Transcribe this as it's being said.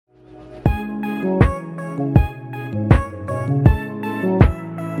Welcome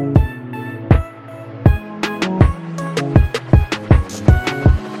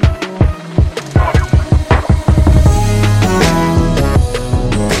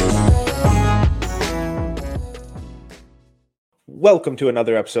to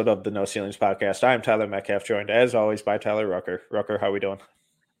another episode of the No Ceilings Podcast. I'm Tyler Metcalf, joined as always by Tyler Rucker. Rucker, how are we doing?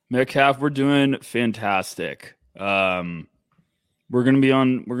 Metcalf, we're doing fantastic. We're gonna be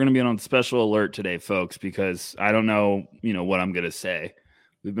on special alert today, folks, because I don't know, what I'm gonna say.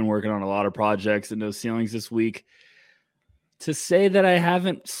 We've been working on a lot of projects at No Ceilings this week. To say that I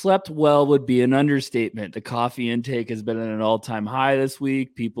haven't slept well would be an understatement. The coffee intake has been at an all-time high this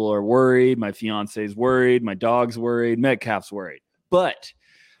week. People are worried. My fiance's worried. My dog's worried. Metcalf's worried. But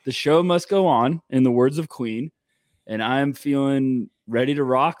the show must go on, in the words of Queen, and I'm feeling ready to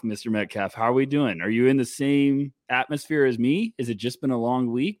rock, Mr. Metcalf. How are we doing? Are you in the same atmosphere as me? Has it just been a long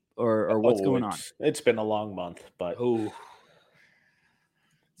week, or what's going on? It's been a long month, but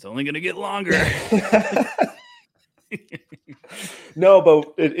it's only going to get longer. No,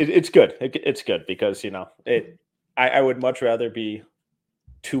 but it's good. It's good because, I would much rather be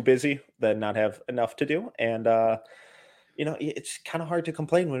too busy than not have enough to do. And, it's kind of hard to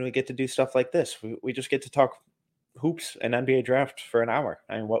complain when we get to do stuff like this. We just get to talk hoops and NBA draft for an hour.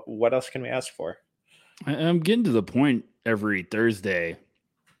 I mean, what else can we ask for? I'm getting to the point every Thursday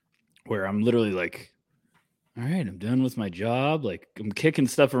where I'm literally like, all right, I'm done with my job. Like, I'm kicking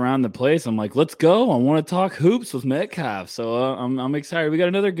stuff around the place. I'm like, let's go. I want to talk hoops with Metcalf. So I'm excited. We got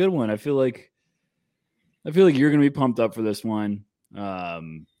another good one. I feel like you're going to be pumped up for this one.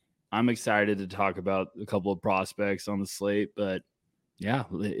 I'm excited to talk about a couple of prospects on the slate, but yeah,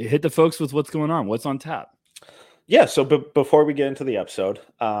 hit the folks with what's going on. What's on tap? Yeah. So before we get into the episode,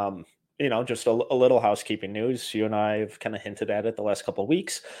 just a little housekeeping news. You and I have kind of hinted at it the last couple of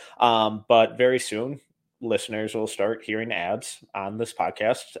weeks, but very soon listeners will start hearing ads on this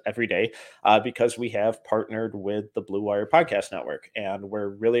podcast every day because we have partnered with the Blue Wire Podcast Network, and we're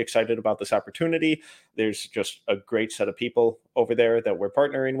really excited about this opportunity. There's just a great set of people over there that we're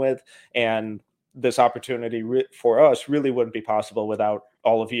partnering with, and this opportunity for us really wouldn't be possible without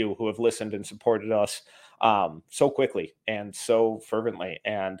all of you who have listened and supported us so quickly and so fervently,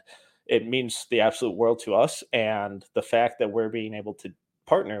 and it means the absolute world to us. And the fact that we're being able to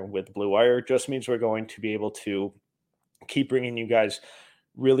partner with Blue Wire just means we're going to be able to keep bringing you guys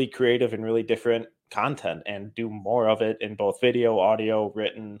really creative and really different content and do more of it in both video, audio,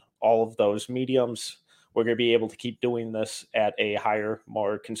 written, all of those mediums. We're going to be able to keep doing this at a higher,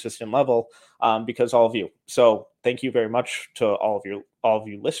 more consistent level because all of you. So thank you very much to all of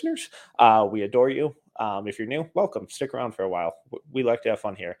you listeners. We adore you. If you're new, welcome. Stick around for a while. We like to have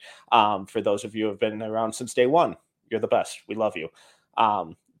fun here. For those of you who have been around since day one, you're the best. We love you.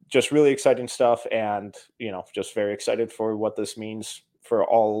 Just really exciting stuff, and just very excited for what this means for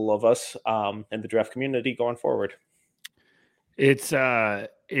all of us in the draft community going forward. It's a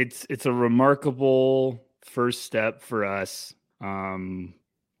remarkable first step for us.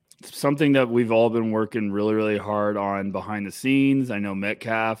 Something that we've all been working really, really hard on behind the scenes. I know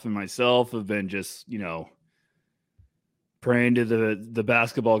Metcalf and myself have been just, praying to the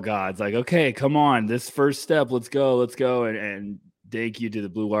basketball gods, like, okay, come on, this first step, let's go. And thank you to the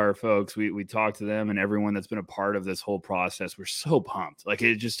Blue Wire folks. We talked to them and everyone that's been a part of this whole process. We're so pumped. Like,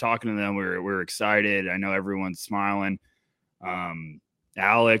 just talking to them, we're excited. I know everyone's smiling.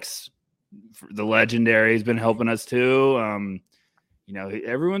 Alex, the legendary, has been helping us too.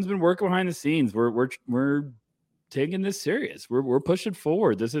 Everyone's been working behind the scenes. We're taking this serious. We're pushing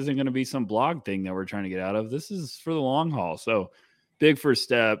forward. This isn't going to be some blog thing that we're trying to get out of. This is for the long haul. So big first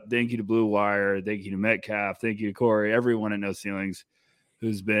step. Thank you to Blue Wire. Thank you to Metcalf. Thank you to Corey, everyone at No Ceilings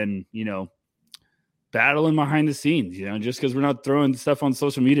who's been, battling behind the scenes. Just because we're not throwing stuff on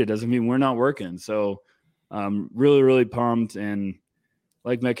social media doesn't mean we're not working. So really, really pumped. And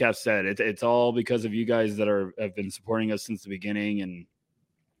like Metcalf said, it's all because of you guys that have been supporting us since the beginning, and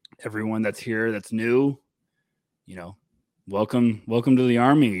everyone that's here that's new, welcome to the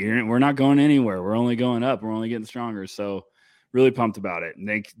army. We're not going anywhere. We're only going up. We're only getting stronger. So really pumped about it.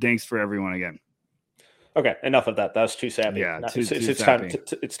 And thanks for everyone again. Okay, enough of that. That's too sappy. Yeah,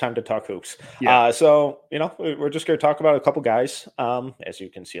 it's time to talk hoops. Yeah. So we're just going to talk about a couple guys, as you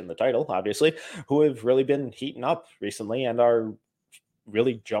can see in the title, obviously, who have really been heating up recently and are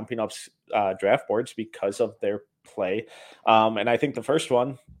really jumping up draft boards because of their play. And I think the first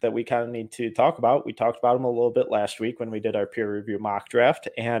one that we kind of need to talk about, we talked about him a little bit last week when we did our peer review mock draft,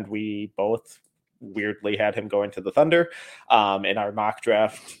 and we both weirdly had him going to the Thunder in our mock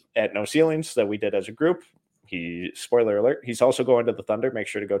draft at No Ceilings that we did as a group. Spoiler alert, he's also going to the Thunder. Make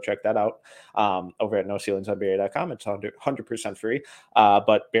sure to go check that out over at NoCeilingsNBA.com. It's 100% free.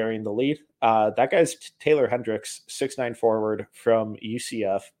 But bearing the lead, that guy's Taylor Hendricks, 6'9" forward from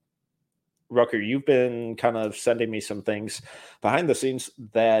UCF. Rucker, you've been kind of sending me some things behind the scenes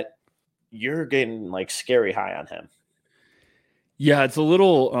that you're getting like scary high on him. Yeah, it's a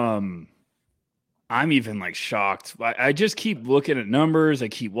little I'm even like shocked. I just keep looking at numbers, I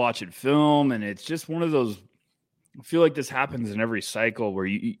keep watching film, and it's just one of those, I feel like this happens in every cycle where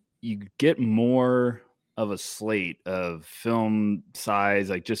you get more of a slate of film size,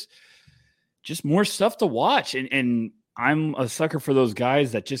 like just more stuff to watch. And I'm a sucker for those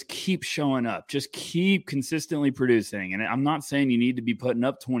guys that just keep showing up, just keep consistently producing. And I'm not saying you need to be putting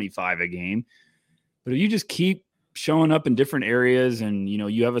up 25 a game, but if you just keep showing up in different areas and, you know,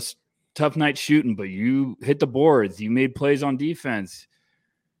 you have a tough night shooting, but you hit the boards, you made plays on defense,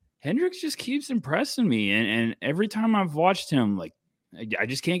 Hendricks just keeps impressing me. And every time I've watched him, like, I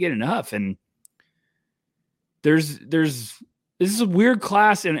just can't get enough. And this is a weird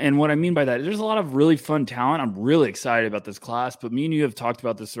class, and what I mean by that, there's a lot of really fun talent. I'm really excited about this class, but me and you have talked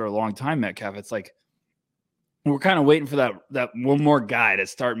about this for a long time, Metcalf. It's like we're kind of waiting for that one more guy to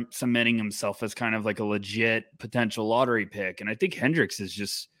start cementing himself as kind of like a legit potential lottery pick. And I think Hendricks is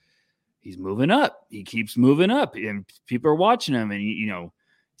just, he's moving up. He keeps moving up, and people are watching him. And, you know,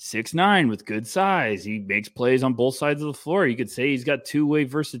 6'9" with good size. He makes plays on both sides of the floor. You could say he's got two-way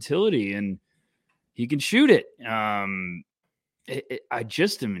versatility, and he can shoot it. I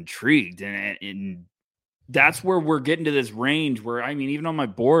just am intrigued, and that's where we're getting to this range where, I mean, even on my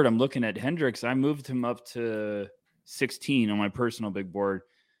board, I'm looking at Hendricks. I moved him up to 16 on my personal big board,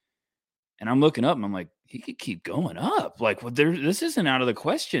 and I'm looking up, and I'm like, he could keep going up. Like, well, this isn't out of the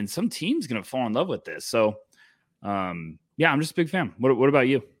question. Some team's going to fall in love with this. So, yeah, I'm just a big fan. What about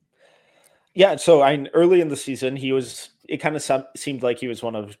you? Yeah, so early in the season, it kind of seemed like he was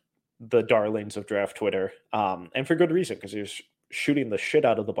one of the darlings of draft Twitter, and for good reason, because he was shooting the shit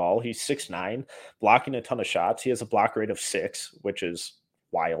out of the ball. He's 6'9", blocking a ton of shots. He has a block rate of 6, which is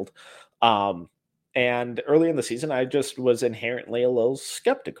wild. And early in the season, I just was inherently a little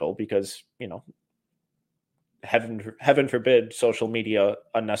skeptical because, you know, heaven forbid social media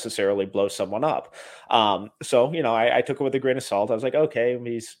unnecessarily blows someone up. So, you know, I took it with a grain of salt. I was like, okay,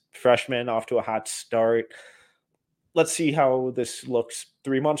 he's freshman, off to a hot start. Let's see how this looks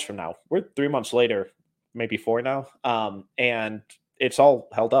 3 months from now. We're 3 months later, maybe 4 now. And it's all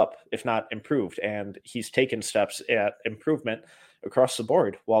held up, if not improved. And he's taken steps at improvement across the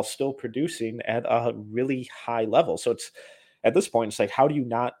board while still producing at a really high level. So it's, at this point, it's like, how do you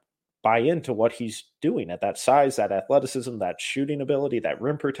not buy into what he's doing at that size, that athleticism, that shooting ability, that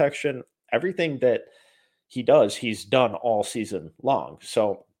rim protection, everything that he does, he's done all season long.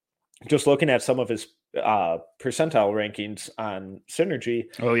 So just looking at some of his percentile rankings on Synergy.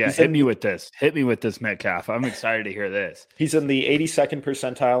 Oh yeah, hit me with this, Metcalf. I'm excited to hear this. He's in the 82nd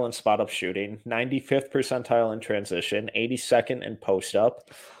percentile in spot up shooting, 95th percentile in transition, 82nd in post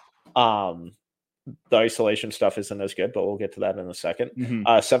up. The isolation stuff isn't as good, but we'll get to that in a second.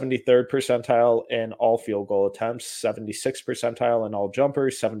 73rd percentile in all field goal attempts, 76th percentile in all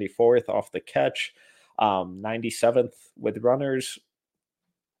jumpers, 74th off the catch, 97th with runners.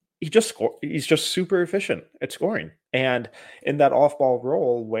 He's just super efficient at scoring. And in that off-ball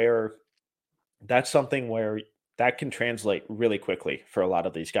role, where that's something where that can translate really quickly for a lot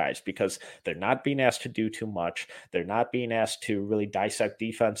of these guys, because they're not being asked to do too much. They're not being asked to really dissect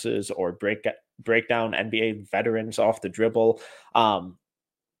defenses or break down NBA veterans off the dribble,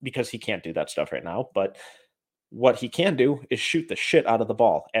 because he can't do that stuff right now. But what he can do is shoot the shit out of the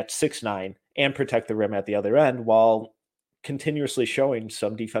ball at 6'9" and protect the rim at the other end while continuously showing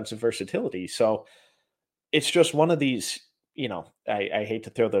some defensive versatility. So it's just one of these, you know, I hate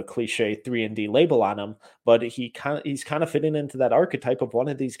to throw the cliche 3-and-D label on him, but he's kind of fitting into that archetype of one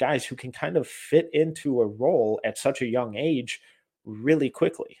of these guys who can kind of fit into a role at such a young age really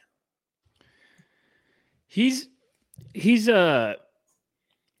quickly. He's a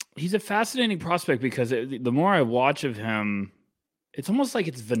fascinating prospect because the more I watch of him, it's almost like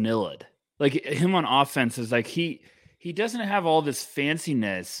it's vanilla'd. Like him on offense is like he doesn't have all this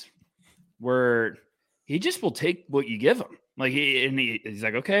fanciness where he just will take what you give him. Like he's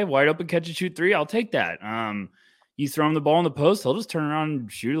like, okay, wide open catch and shoot 3, I'll take that. You throw him the ball in the post, he'll just turn around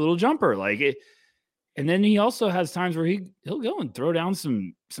and shoot a little jumper. And then he also has times where he'll go and throw down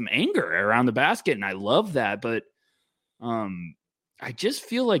some anger around the basket, and I love that. But I just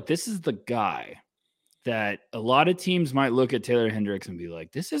feel like this is the guy that a lot of teams might look at Taylor Hendricks and be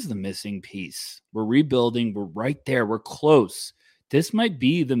like, this is the missing piece. We're rebuilding. We're right there. We're close. This might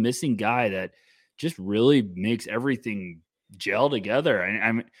be the missing guy that just really makes everything gel together.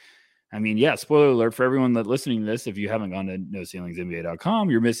 I mean, yeah, spoiler alert for everyone that listening to this. If you haven't gone to NoCeilingsNBA.com,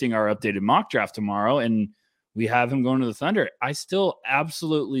 you're missing our updated mock draft tomorrow. And we have him going to the Thunder. I still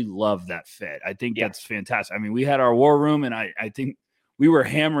absolutely love that fit. I think that's fantastic. I mean, we had our war room, and I think we were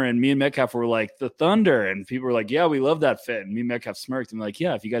hammering. Me and Metcalf were like, the Thunder. And people were like, yeah, we love that fit. And me and Metcalf smirked. And like,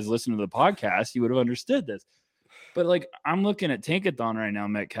 yeah, if you guys listen to the podcast, you would have understood this. But like, I'm looking at Tankathon right now,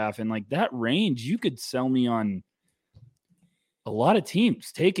 Metcalf, and like that range, you could sell me on a lot of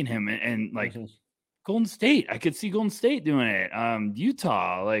teams taking him, and like Golden State. I could see Golden State doing it.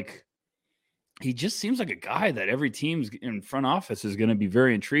 Utah, like, he just seems like a guy that every team's in front office is going to be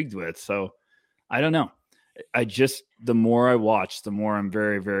very intrigued with. So I don't know. The more I watch, the more I'm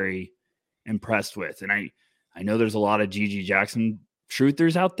very, very impressed with. And I know there's a lot of GG Jackson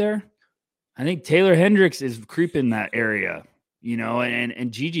truthers out there. I think Taylor Hendricks is creeping that area, you know,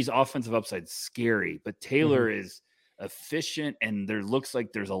 and Gigi's offensive upside is scary, but Taylor is efficient, and there looks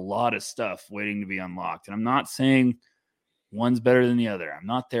like there's a lot of stuff waiting to be unlocked. And I'm not saying one's better than the other. I'm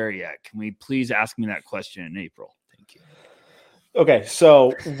not there yet. Can we please ask me that question in April? Thank you. Okay,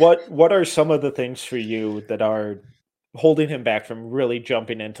 so what are some of the things for you that are holding him back from really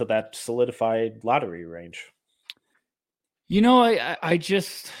jumping into that solidified lottery range? You know, I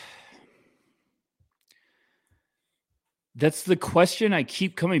just, that's the question I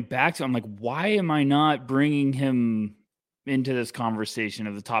keep coming back to. I'm like, why am I not bringing him into this conversation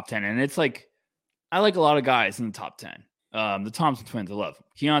of the top 10? And it's like, I like a lot of guys in the top 10. The Thompson twins, I love them.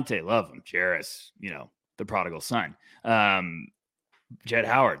 Keontae, love them. Jarris, you know, the prodigal son. Jed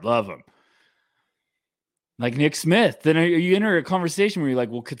Howard, love him. Like Nick Smith. Then you enter a conversation where you're like,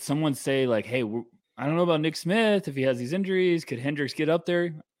 well, could someone say like, hey, I don't know about Nick Smith if he has these injuries. Could Hendricks get up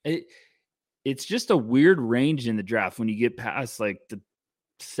there? It's just a weird range in the draft when you get past like the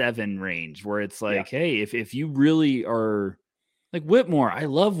 7 range, where it's like, hey, if you really are like Whitmore, I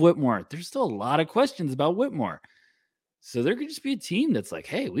love Whitmore. There's still a lot of questions about Whitmore. So there could just be a team that's like,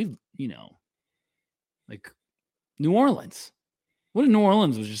 hey, we've, you know, like New Orleans. What if New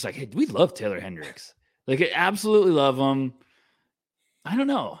Orleans was just like, hey, we love Taylor Hendricks. Like, I absolutely love him. I don't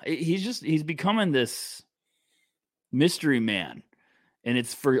know. He's becoming this mystery man, and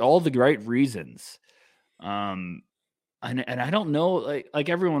it's for all the right reasons. And I don't know, like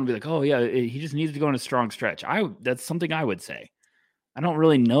everyone would be like, oh yeah, he just needs to go on a strong stretch. That's something I would say. I don't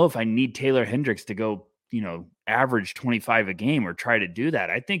really know if I need Taylor Hendricks to go, you know, average 25 a game or try to do that.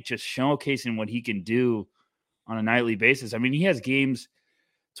 I think just showcasing what he can do on a nightly basis. I mean, he has games,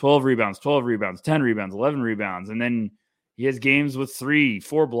 12 rebounds, 10 rebounds, 11 rebounds. And then he has games with 3,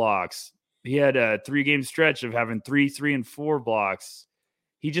 4 blocks. He had a 3-game stretch of having 3, 3, and 4 blocks.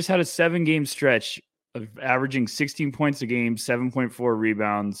 He just had a 7-game stretch of averaging 16 points a game, 7.4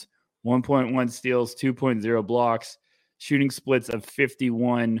 rebounds, 1.1 steals, 2.0 blocks, shooting splits of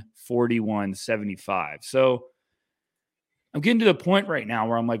 51, 41, 75. So I'm getting to the point right now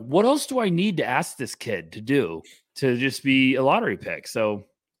where I'm like, what else do I need to ask this kid to do to just be a lottery pick? So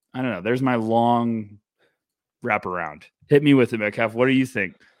I don't know. There's my long wraparound. Hit me with it, Metcalf. What do you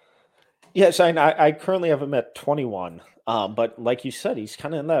think? Yes, I currently have him at 21. But like you said, he's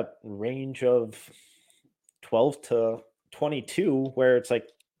kind of in that range of 12 to 22, where it's like,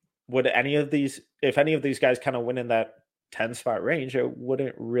 if any of these guys kind of win in that 10 spot range, it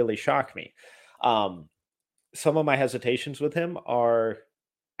wouldn't really shock me. Some of my hesitations with him are,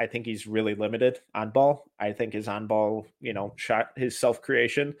 I think he's really limited on ball. I think his on ball, you know, his self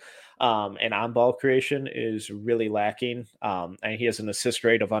creation, and on ball creation is really lacking. And he has an assist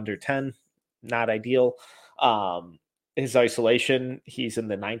rate of under 10, not ideal. His isolation, he's in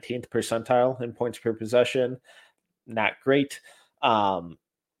the 19th percentile in points per possession, not great.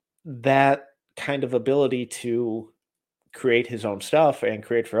 That kind of ability to create his own stuff and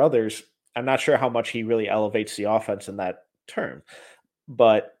create for others, I'm not sure how much he really elevates the offense in that term.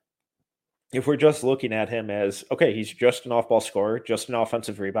 But if we're just looking at him as, okay, he's just an off-ball scorer, just an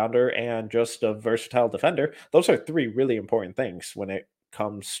offensive rebounder, and just a versatile defender, those are 3 really important things when it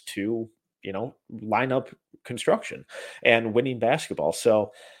comes to, you know, lineup construction and winning basketball.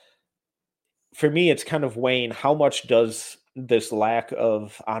 So for me, it's kind of weighing how much does this lack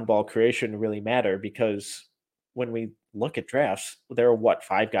of on-ball creation really matter? Because when we look at drafts, there are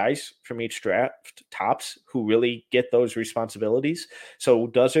 5 guys from each draft tops who really get those responsibilities. So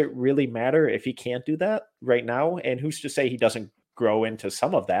does it really matter if he can't do that right now? And who's to say he doesn't grow into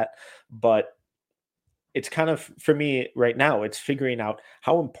some of that? But it's kind of, for me right now, it's figuring out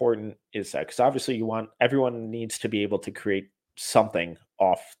how important is that? Because obviously everyone needs to be able to create something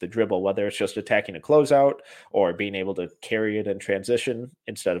off the dribble, whether it's just attacking a closeout or being able to carry it in transition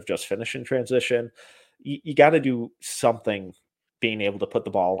instead of just finishing transition. You got to do something being able to put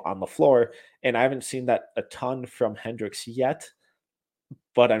the ball on the floor. And I haven't seen that a ton from Hendricks yet,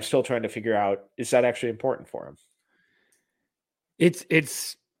 but I'm still trying to figure out, is that actually important for him?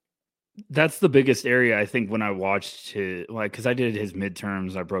 That's the biggest area, I think, when I watched his, like, because I did his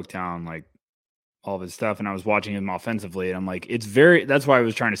midterms, I broke down like all of his stuff, and I was watching him offensively, and I'm like, that's why I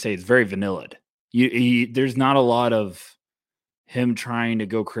was trying to say it's very vanilla. There's not a lot of him trying to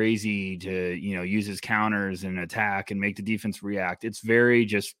go crazy to, use his counters and attack and make the defense react. It's very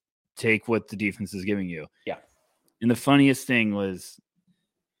just take what the defense is giving you. Yeah. And the funniest thing was,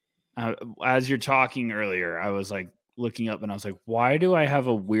 as you're talking earlier, I was like looking up and I was like, why do I have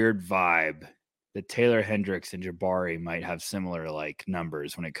a weird vibe that Taylor Hendricks and Jabari might have similar like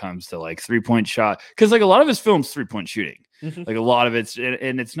numbers when it comes to like 3-point shot? Because like a lot of his film's 3-point shooting. Mm-hmm. Like a lot of it's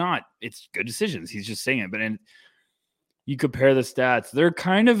good decisions. He's just saying it. But you compare the stats, they're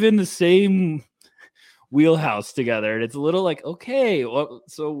kind of in the same wheelhouse together. And it's a little like, okay, well,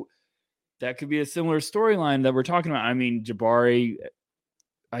 so that could be a similar storyline that we're talking about. I mean, Jabari,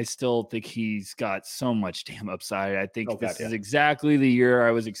 I still think he's got so much damn upside. I think this is exactly the year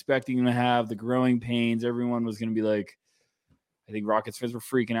I was expecting him to have, the growing pains. Everyone was going to be like, I think Rockets fans were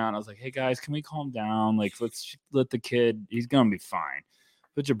freaking out. And I was like, hey guys, can we calm down? Like, let's let the kid, he's going to be fine.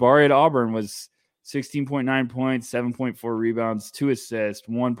 But Jabari at Auburn was 16.9 points, 7.4 rebounds, 2 assists,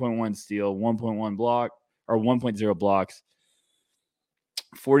 1.1 steal, 1.1 block, or 1.0 blocks,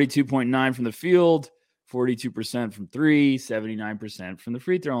 42.9 from the field, 42% from 3, 79% from the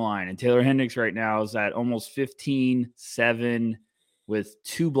free throw line. And Taylor Hendricks right now is at almost 15, 7 with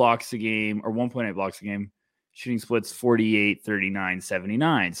 2 blocks a game, or 1.8 blocks a game. Shooting splits 48, 39,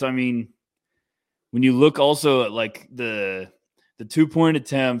 79. So, I mean, when you look also at like the 2-point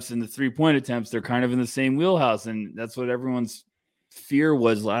attempts and the 3-point attempts, they're kind of in the same wheelhouse. And that's what everyone's fear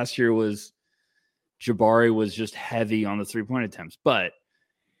was last year, was Jabari was just heavy on the 3-point attempts. But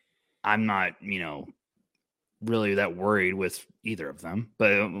I'm not, really that worried with either of them.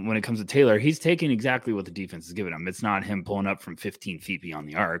 But when it comes to Taylor, he's taking exactly what the defense is giving him. It's not him pulling up from 15 feet beyond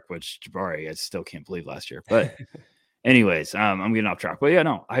the arc, which Jabari, I still can't believe last year. But anyways, I'm getting off track. But yeah,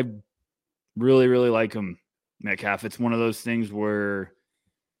 no, I really, really like him, Metcalf. It's one of those things where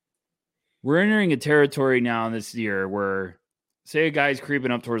we're entering a territory now in this year where, say a guy's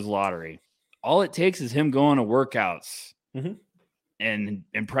creeping up towards the lottery. All it takes is him going to workouts and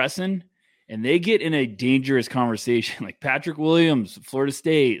impressing, and they get in a dangerous conversation. Like Patrick Williams, Florida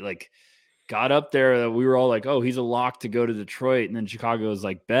State, like got up there that we were all like, oh, he's a lock to go to Detroit. And then Chicago was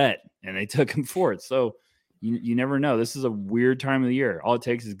like, bet. And they took him for it. So you never know. This is a weird time of the year. All it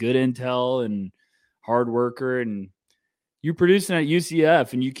takes is good intel and hard worker. And you're producing at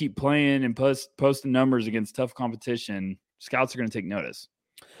UCF and you keep playing and posting numbers against tough competition. Scouts are going to take notice.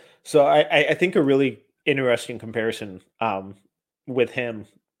 So I think a really interesting comparison with him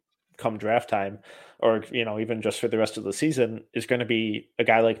come draft time, or even just for the rest of the season, is going to be a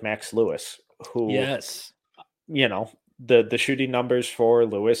guy like Max Lewis, who the shooting numbers for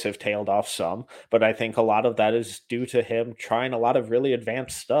Lewis have tailed off some, but I think a lot of that is due to him trying a lot of really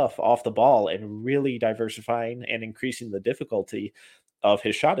advanced stuff off the ball and really diversifying and increasing the difficulty of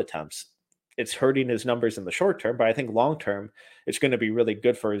his shot attempts. It's hurting his numbers in the short term, but I think long term it's going to be really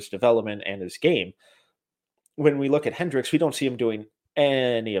good for his development and his game. When we look at Hendricks, we don't see him doing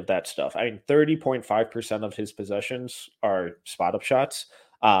any of that stuff. I mean, 30.5% of his possessions are spot up shots.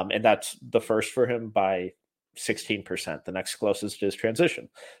 And that's the first for him by 16%. The next closest is transition.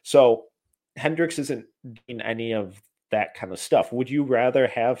 So Hendricks isn't doing any of that kind of stuff. Would you rather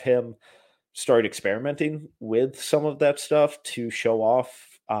have him start experimenting with some of that stuff to show off,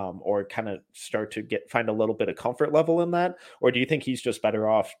 or kind of start to find a little bit of comfort level in that? Or do you think he's just better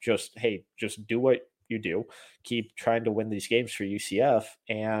off just do what you do, keep trying to win these games for UCF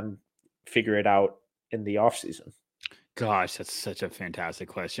and figure it out in the offseason? Gosh, that's such a fantastic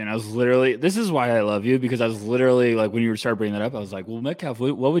question. This is why I love you, because I was literally like, when you started bringing that up, I was like, well, Metcalf,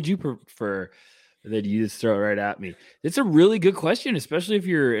 what would you prefer? That you just throw it right at me. It's a really good question, especially if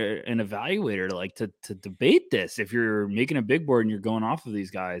you're an evaluator to debate this. If you're making a big board and you're going off of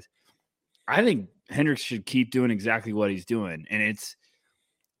these guys, I think Hendricks should keep doing exactly what he's doing. And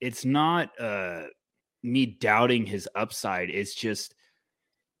it's not me doubting his upside. It's just,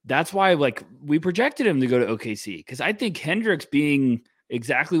 that's why we projected him to go to OKC, because I think Hendricks being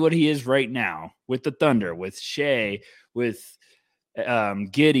exactly what he is right now with the Thunder, with Shea, with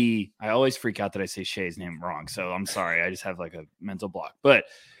Giddey. I always freak out that I say Shea's name wrong, so I'm sorry. I just have like a mental block. But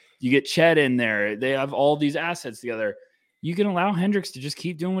you get Chet in there. They have all these assets together. you can allow Hendricks to just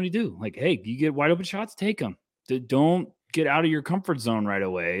keep doing what he do. Like, hey, you get wide open shots, take them. Don't get out of your comfort zone right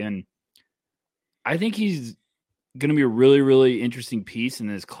away. And I think he's going to be a really, really interesting piece in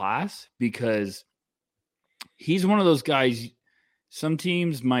this class because he's one of those guys. Some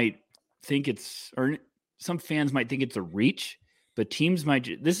teams might think or some fans might think it's a reach, but teams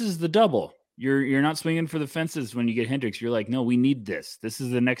might. This is the double. You're not swinging for the fences when you get Hendricks. You're like, no, we need this. This is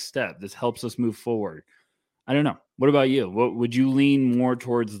the next step. This helps us move forward. I don't know. What about you? What would you lean more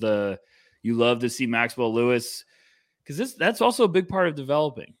towards you love to see Maxwell Lewis? Because that's also a big part of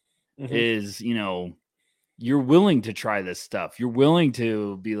developing is, you're willing to try this stuff. You're willing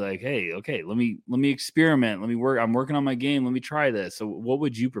to be like, hey, okay, let me experiment. Let me work. I'm working on my game. Let me try this. So what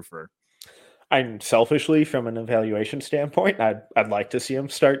would you prefer? I'm selfishly, from an evaluation standpoint, I'd like to see him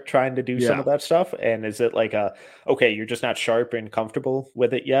start trying to do some of that stuff. And is it like okay, you're just not sharp and comfortable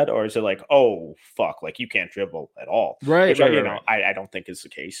with it yet? Or is it like, oh, fuck, like you can't dribble at all? Right. Which, right. I don't think is the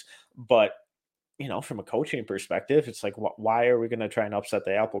case. But, from a coaching perspective, it's like, why are we going to try and upset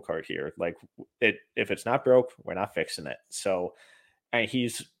the apple cart here? Like, if it's not broke, we're not fixing it. So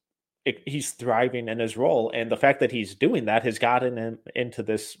he's thriving in his role, and the fact that he's doing that has gotten him into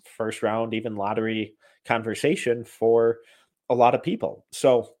this first round, even lottery conversation for a lot of people.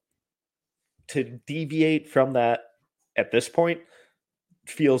 So to deviate from that at this point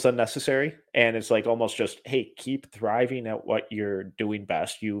feels unnecessary, and it's like almost just, hey, keep thriving at what you're doing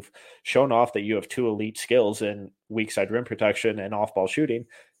best. You've shown off that you have 2 elite skills in weak side rim protection and off ball shooting.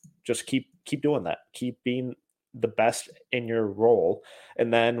 Just keep doing that. Keep being the best in your role.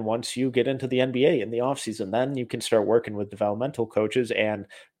 And then once you get into the NBA in the offseason, then you can start working with developmental coaches and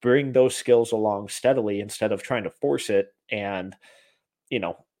bring those skills along steadily instead of trying to force it and,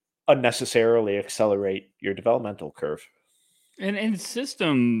 unnecessarily accelerate your developmental curve. And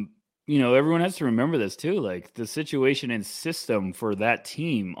system, everyone has to remember this too. Like the situation and system for that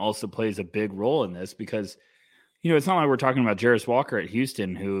team also plays a big role in this because, it's not like we're talking about Jarris Walker at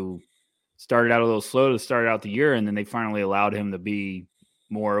Houston, who started out a little slow to start out the year, and then they finally allowed him to be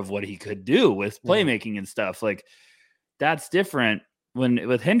more of what he could do with playmaking and stuff. Like that's different. When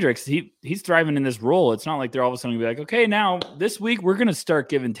with Hendricks, he's thriving in this role. It's not like they're all of a sudden gonna be like, okay, now this week we're gonna start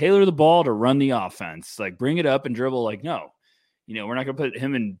giving Taylor the ball to run the offense, like bring it up and dribble. Like no, we're not gonna put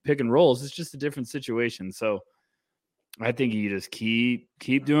him in pick and rolls. It's just a different situation. So I think you just keep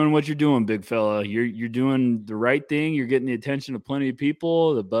doing what you're doing, big fella. You're doing the right thing. You're getting the attention of plenty of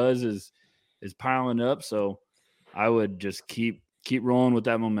people. The buzz is piling up. So I would just keep rolling with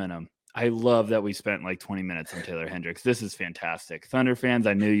that momentum. I love that we spent like 20 minutes on Taylor Hendricks. This is fantastic. Thunder fans,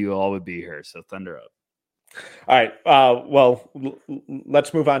 I knew you all would be here. So thunder up. All right. Well,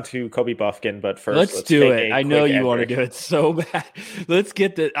 let's move on to Kobe Bufkin, but first, let's do it. I know you want to do it so bad. Let's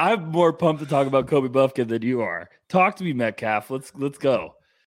get that. I'm more pumped to talk about Kobe Bufkin than you are. Talk to me, Metcalf. Let's go.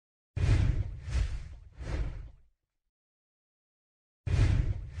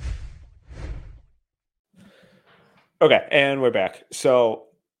 Okay, and we're back. So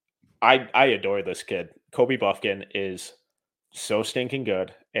I adore this kid. Kobe Bufkin is so stinking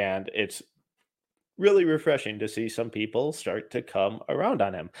good, and it's really refreshing to see some people start to come around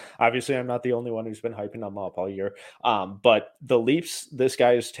on him. Obviously, I'm not the only one who's been hyping him up all year, but the leaps this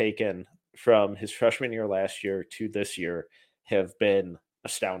guy has taken from his freshman year last year to this year have been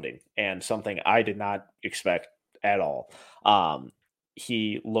astounding and something I did not expect at all.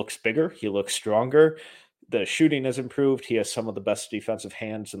 He looks bigger. He looks stronger. The shooting has improved. He has some of the best defensive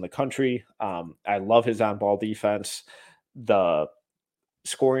hands in the country. I love his on-ball defense. The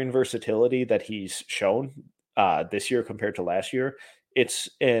scoring versatility that he's shown this year compared to last year, it's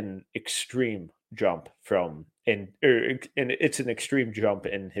an extreme jump it's an extreme jump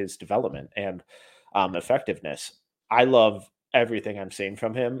in his development and effectiveness. I love everything I'm seeing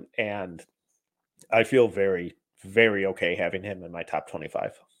from him, and I feel very, very okay having him in my top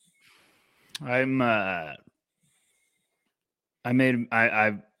 25. I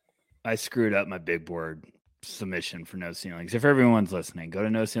screwed up my big board submission for No Ceilings. If everyone's listening, go to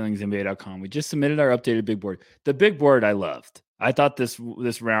NoCeilingsNBA.com. We just submitted our updated big board. The big board I loved. I thought this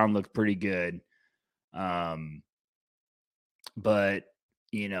round looked pretty good. But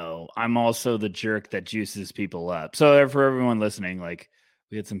I'm also the jerk that juices people up. So for everyone listening, like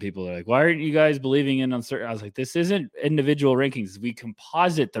we had some people that are like, why aren't you guys believing in uncertain? I was like, this isn't individual rankings. We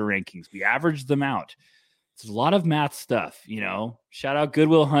composite the rankings. We average them out. It's a lot of math stuff, Shout out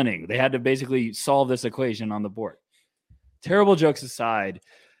Goodwill Hunting. They had to basically solve this equation on the board. Terrible jokes aside,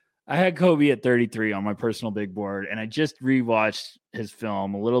 I had Kobe at 33 on my personal big board, and I just rewatched his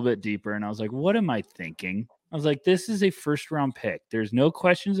film a little bit deeper, and I was like, what am I thinking? I was like, this is a first-round pick. There's no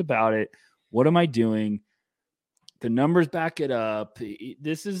questions about it. What am I doing? The numbers back it up.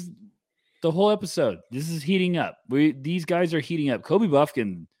 This is the whole episode. This is heating up. These guys are heating up. Kobe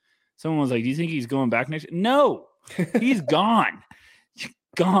Bufkin, someone was like, do you think he's going back next year? No, he's gone.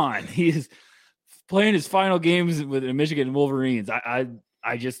 Gone. He is playing his final games with the Michigan Wolverines.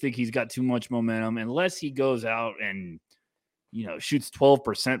 I just think he's got too much momentum unless he goes out and, shoots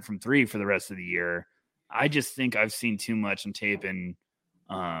 12% from three for the rest of the year. I just think I've seen too much on tape, and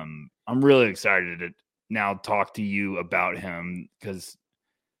I'm really excited to now talk to you about him because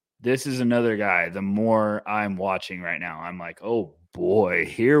this is another guy. The more I'm watching right now, I'm like, oh boy,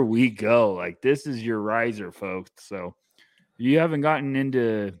 here we go. Like, this is your riser, folks. So if you haven't gotten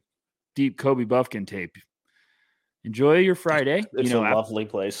into deep Kobe Bufkin tape, enjoy your Friday. It's a lovely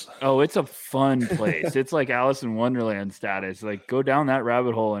place. Oh, it's a fun place. It's like Alice in Wonderland status. Like, go down that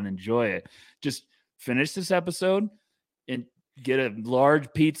rabbit hole and enjoy it. Just finish this episode and get a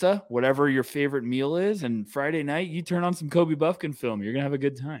large pizza, whatever your favorite meal is. And Friday night, you turn on some Kobe Bufkin film. You're going to have a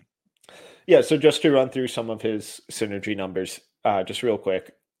good time. Yeah. So just to run through some of his synergy numbers, just real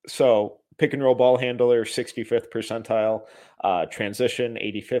quick. So pick and roll ball handler, 65th percentile, transition,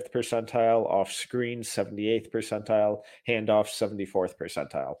 85th percentile, off screen, 78th percentile, handoff, 74th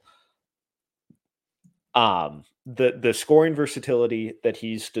percentile. The scoring versatility that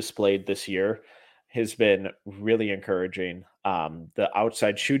he's displayed this year has been really encouraging. The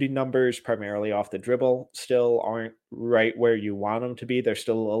outside shooting numbers, primarily off the dribble, still aren't right where you want them to be. They're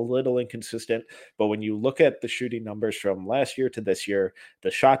still a little inconsistent. But when you look at the shooting numbers from last year to this year,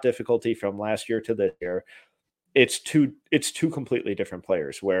 the shot difficulty from last year to this year, it's two completely different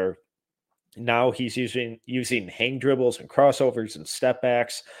players, where now he's using hang dribbles and crossovers and step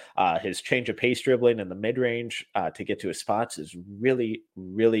backs. His change of pace dribbling in the mid range to get to his spots is really,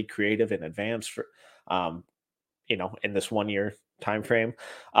 really creative and advanced for, in this 1 year time frame.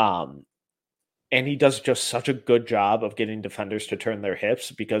 And he does just such a good job of getting defenders to turn their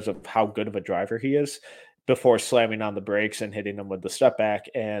hips because of how good of a driver he is, before slamming on the brakes and hitting them with the step back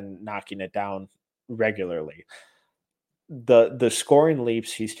and knocking it down regularly. The scoring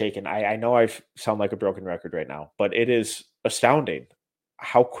leaps he's taken, I know I sound like a broken record right now, but it is astounding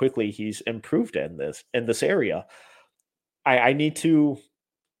how quickly he's improved in this area. I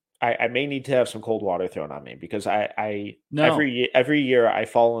may need to have some cold water thrown on me, because every year I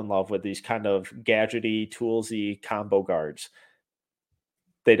fall in love with these kind of gadgety, toolsy combo guards.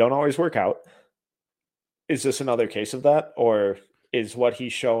 They don't always work out. Is this another case of that, or is what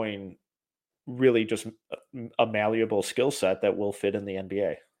he's showing really just a malleable skill set that will fit in the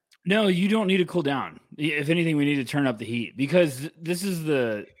NBA? No, you don't need to cool down. If anything, we need to turn up the heat, because this is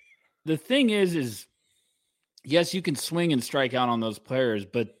the thing is yes, you can swing and strike out on those players,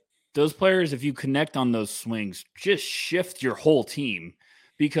 but those players, if you connect on those swings, just shift your whole team,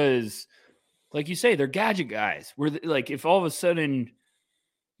 because like you say, they're gadget guys. Like, if all of a sudden,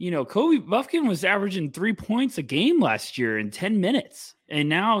 Kobe Bufkin was averaging 3 points a game last year in 10 minutes, and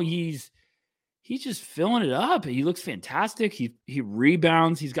now he's just filling it up. He looks fantastic. He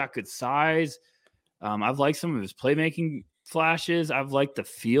rebounds. He's got good size. I've liked some of his playmaking flashes. I've liked the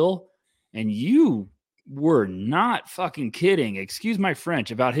feel. And you were not fucking kidding, excuse my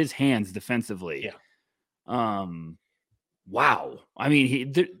French, about his hands defensively. Yeah. Wow. I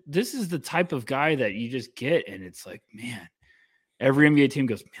mean, this is the type of guy that you just get, and it's like, man, every NBA team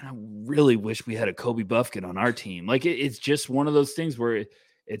goes, man, I really wish we had a Kobe Bufkin on our team. Like, it's just one of those things where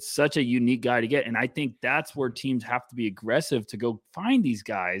it's such a unique guy to get. And I think that's where teams have to be aggressive to go find these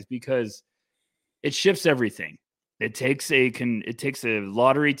guys, because it shifts everything. It takes a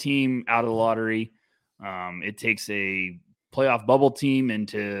lottery team out of the lottery. It takes a playoff bubble team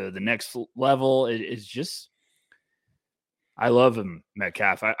into the next level. It's just, I love him,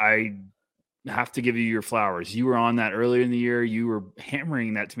 Metcalf. I have to give you your flowers. You were on that earlier in the year. You were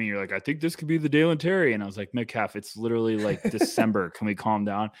hammering that to me. You're like, I think this could be the Dalen Terry. And I was like, Metcalf, it's literally like December. Can we calm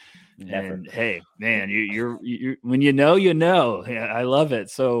down? Never. And hey, man, you're when you know. Yeah, I love it.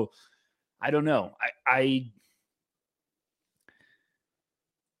 So I don't know.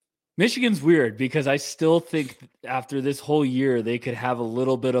 Michigan's weird, because I still think after this whole year, they could have a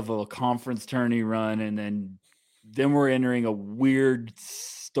little bit of a conference tourney run. And then we're entering a weird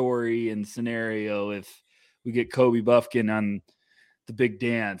story and scenario if we get Kobe Bufkin on the big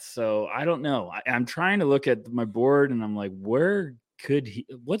dance. So I don't know. I'm trying to look at my board, and I'm like,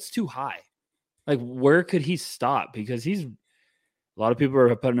 what's too high? Like, where could he stop? Because a lot of people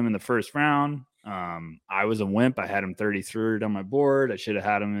are putting him in the first round. I was a wimp. I had him 33rd on my board. I should have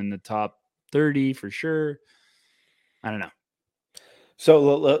had him in the top 30 for sure. I don't know.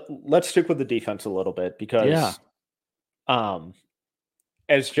 So let's stick with the defense a little bit, because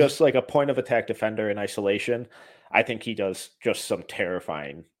as just like a point of attack defender in isolation, I think he does just some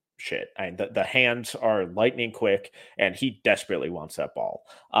terrifying shit. And the hands are lightning quick, and he desperately wants that ball.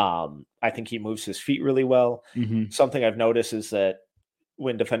 I think he moves his feet really well. Mm-hmm. Something I've noticed is that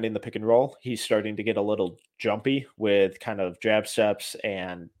when defending the pick and roll, he's starting to get a little jumpy with kind of jab steps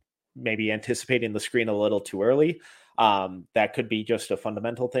and maybe anticipating the screen a little too early. That could be just a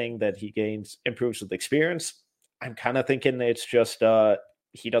fundamental thing that he improves with experience. I'm kind of thinking it's just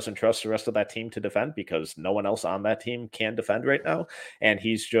he doesn't trust the rest of that team to defend because no one else on that team can defend right now. And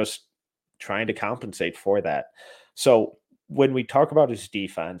he's just trying to compensate for that. So when we talk about his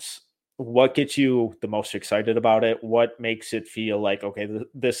defense, what gets you the most excited about it? What makes it feel like, okay,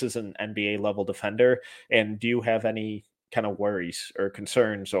 this is an NBA level defender? And do you have any kind of worries or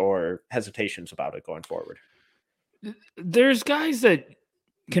concerns or hesitations about it going forward? There's guys that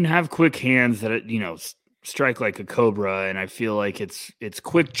can have quick hands that, strike like a cobra. And I feel like it's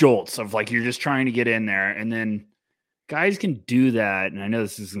quick jolts of like, you're just trying to get in there. And then guys can do that. And I know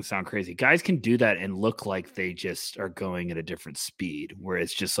this is going to sound crazy. Guys can do that and look like they just are going at a different speed, where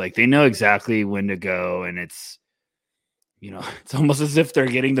it's just like, they know exactly when to go. And it's, it's almost as if they're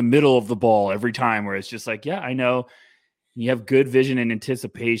getting the middle of the ball every time, where it's just like, yeah, I know you have good vision and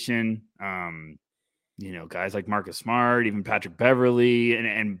anticipation. Guys like Marcus Smart, even Patrick Beverly,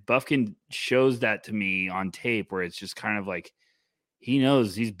 and Bufkin shows that to me on tape, where it's just kind of like he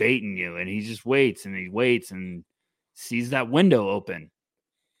knows he's baiting you, and he just waits and sees that window open.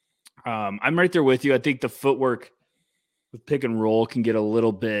 I'm right there with you. I think the footwork with pick and roll can get a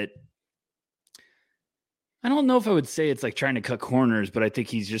little bit. I don't know if I would say it's like trying to cut corners, but I think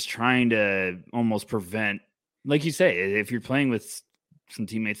he's just trying to almost prevent, like you say, if you're playing with some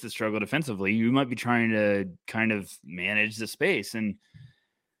teammates that struggle defensively, you might be trying to kind of manage the space. And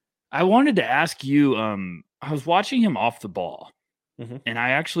I wanted to ask you, I was watching him off the ball, and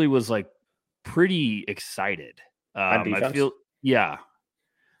I actually was like pretty excited. I feel, yeah.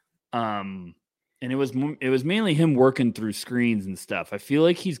 And it was mainly him working through screens and stuff. I feel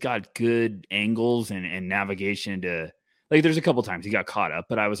like he's got good angles and navigation to, like, there's a couple times he got caught up,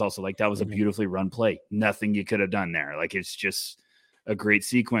 but I was also like, that was a beautifully run play. Nothing you could have done there. Like, it's just a great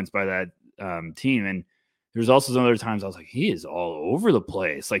sequence by that team. And there's also some other times I was like, he is all over the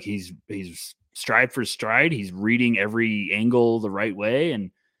place. Like, he's stride for stride. He's reading every angle the right way. And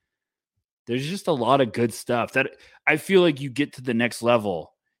there's just a lot of good stuff that I feel like you get to the next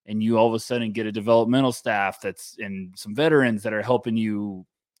level and you all of a sudden get a developmental staff and some veterans that are helping you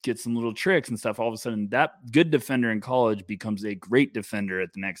get some little tricks and stuff. All of a sudden that good defender in college becomes a great defender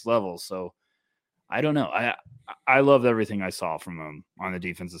at the next level. So I don't know. I love everything I saw from him on the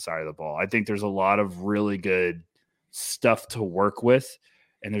defensive side of the ball. I think there's a lot of really good stuff to work with.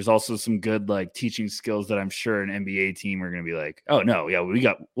 And there's also some good like teaching skills that I'm sure an NBA team are going to be like, oh no,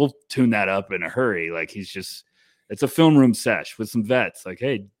 yeah, we'll tune that up in a hurry. Like, it's a film room sesh with some vets. Like,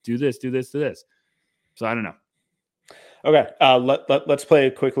 hey, do this, do this, do this. So I don't know. Okay, let's play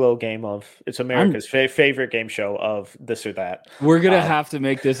a quick little game of it's America's favorite game show of this or that. We're gonna have to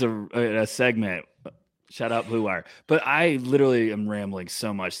make this a segment. Shout out Blue Wire. But I literally am rambling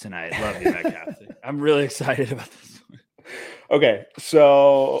so much tonight. Love you, Metcalf. I'm really excited about this one. Okay,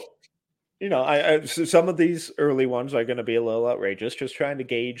 so some of these early ones are going to be a little outrageous. Just trying to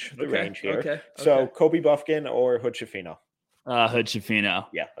gauge the range here. Okay. So Kobe Bufkin or Hood Schifino? Hood Schifino.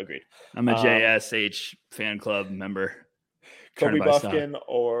 Yeah, agreed. I'm a JSH fan club member. Kobe Bufkin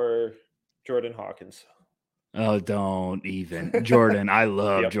or Jordan Hawkins? Oh, don't even. Jordan. I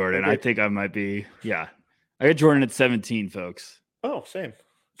love Jordan. Agreed. I think I might be. Yeah. I got Jordan at 17, folks. Oh, same.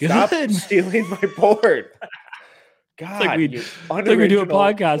 Good. Stop stealing my board. God, it's like we do a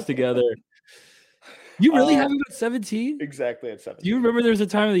podcast together. You really have him at 17? Exactly at 17. Do you remember there was a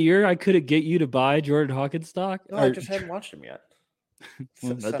time of the year I couldn't get you to buy Jordan Hawkins stock? No, I just hadn't watched him yet.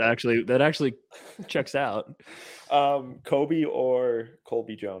 Well, that actually checks out. Kobe or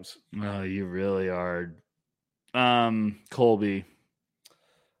Colby Jones? Oh, you really are. Colby.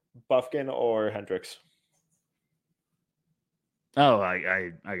 Bufkin or Hendricks? Oh,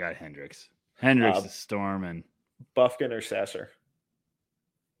 I got Hendricks. Hendricks is storming. Bufkin or Sasser?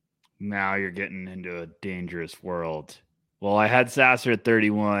 Now you're getting into a dangerous world. Well, I had Sasser at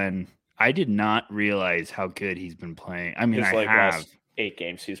 31. I did not realize how good he's been playing. I mean, last 8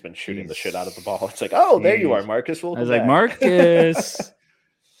 games he's been shooting the shit out of the ball. It's like, oh, there you are, Marcus. I was like, Marcus.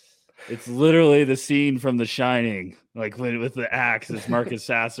 It's literally the scene from The Shining, like with the axe, it's Marcus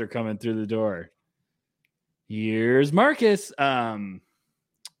Sasser coming through the door. Here's Marcus. I'm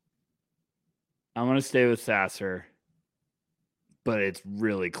going to stay with Sasser, but it's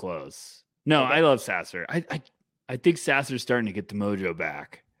really close. No, I love Sasser. I think Sasser's starting to get the mojo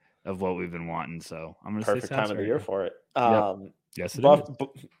back. of what we've been wanting. So I'm going to say Perfect time of the year for it. Yep. Yes, it is.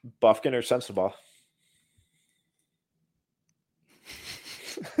 Bufkin or Sensabaugh?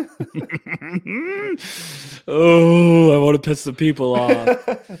 Oh, I want to piss the people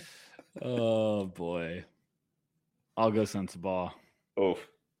off. Oh boy, I'll go Sensabaugh. Oh,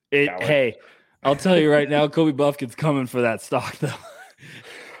 hey, I'll tell you right now, Kobe Bufkin's coming for that stock though.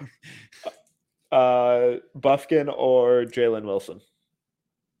 Bufkin or Jalen Wilson?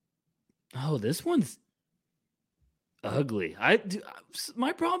 Oh, this one's ugly.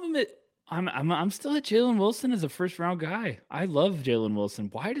 My problem is I'm still at Jalen Wilson as a first round guy. I love Jalen Wilson.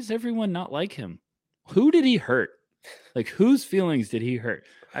 Why does everyone not like him? Who did he hurt? Like, whose feelings did he hurt?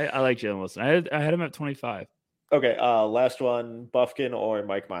 I like Jalen Wilson. I had him at 25. Okay, last one, Bufkin or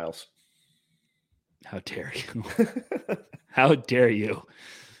Mike Miles? How dare you? How dare you?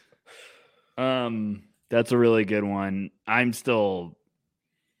 That's a really good one. I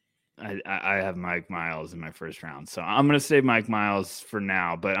have Mike Miles in my first round. So I'm going to say Mike Miles for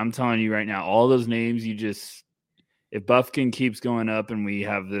now, but I'm telling you right now, all those names if Bufkin keeps going up and we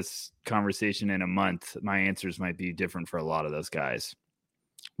have this conversation in a month, my answers might be different for a lot of those guys.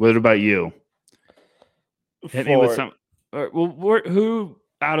 What about you? Hit me with some. Who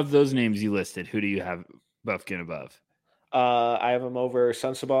out of those names you listed, who do you have Bufkin above? I have him over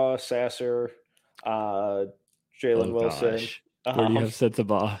Sensabaugh, Sasser, Jalen Wilson. Where do you have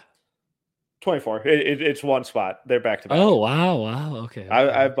Sensabaugh? 24. It's one spot. They're back to back. Oh, wow. Okay.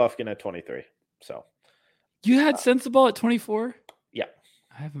 I have Bufkin at 23. So you had Sensabaugh at 24? Yeah.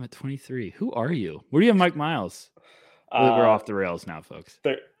 I have him at 23. Who are you? Where do you have Mike Miles? We're off the rails now, folks.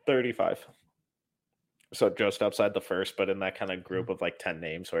 35. So just outside the first, but in that kind of group of like 10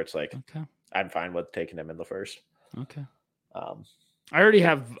 names where it's like, okay, I'm fine with taking him in the first. Okay. I already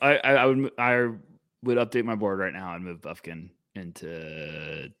have. I would update my board right now and move Bufkin into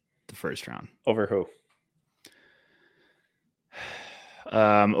the first round. Over who?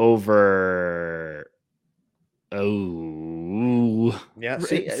 Over. Oh. Yeah.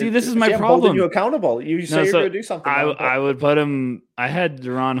 See, this is my problem. I'm holding you accountable. You say you're going to do something. I would put him. I had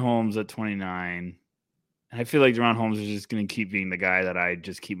Deron Holmes at 29. I feel like Deron Holmes is just going to keep being the guy that I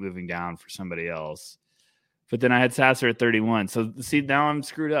just keep moving down for somebody else. But then I had Sasser at 31. So, see, now I'm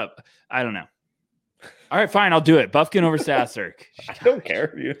screwed up. I don't know. All right, fine. I'll do it. Bufkin over Sasser. I don't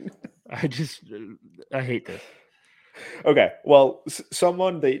care. I hate this. Okay. Well,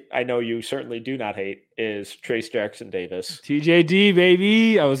 someone that I know you certainly do not hate is Trayce Jackson-Davis. TJD,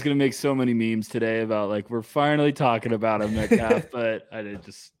 baby. I was going to make so many memes today about, like, we're finally talking about him, Metcalf, but I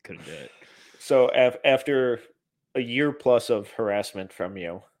just couldn't do it. So after a year plus of harassment from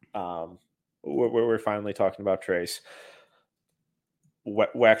you, we're finally talking about Trayce.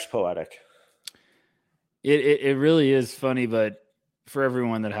 Wax poetic. It really is funny, but for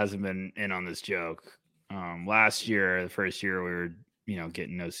everyone that hasn't been in on this joke, last year, the first year we were,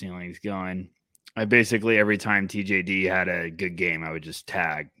 getting no ceilings going. I basically every time TJD had a good game, I would just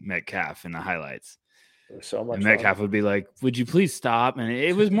tag Metcalf in the highlights. So much. And Metcalf would be like, "Would you please stop?" And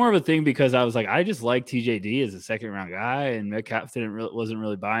it was more of a thing because I was like, I just like TJD as a second round guy, and Metcalf wasn't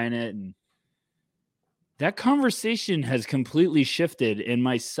really buying it. And that conversation has completely shifted in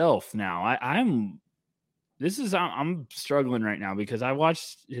myself now. I'm struggling right now because I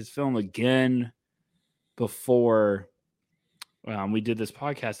watched his film again before we did this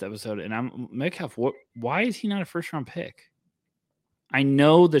podcast episode, and Metcalf. Why is he not a first round pick? I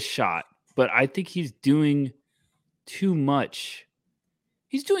know the shot, but I think he's doing too much.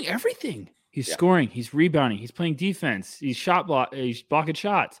 He's doing everything. He's scoring. He's rebounding. He's playing defense. He's He's blocking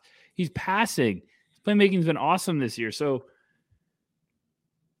shots. He's passing. His playmaking's been awesome this year. So,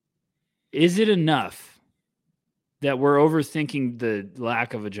 is it enough that we're overthinking the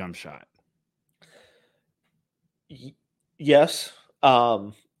lack of a jump shot? Yes,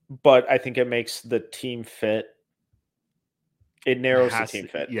 but I think it makes the team fit. It narrows the team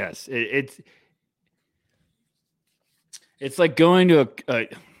fit. Yes, it's like going to a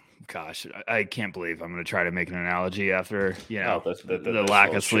gosh, I can't believe I'm going to try to make an analogy after the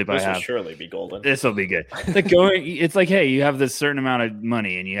lack of sleep I have. This will surely be golden. This will be good. It's like, hey, you have this certain amount of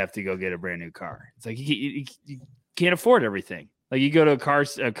money and you have to go get a brand new car. It's like you can't afford everything. Like you go to a car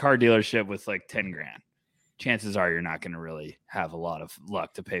dealership with like 10 grand. Chances are you're not going to really have a lot of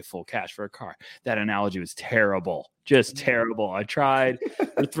luck to pay full cash for a car. That analogy was terrible. Just terrible. I tried.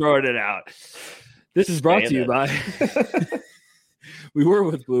 We're throwing it out. This is brought to you by we were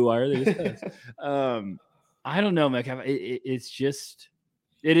with Blue Wire. I don't know, Metcalf. It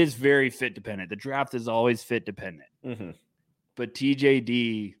is very fit dependent. The draft is always fit dependent. Mm-hmm. But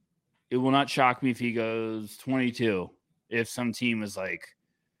TJD, it will not shock me if he goes 22. If some team is like,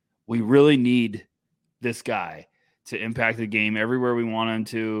 we really need this guy to impact the game everywhere we want him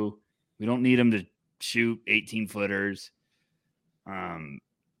to. We don't need him to shoot 18-footers.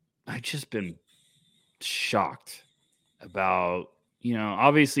 I've just been shocked about,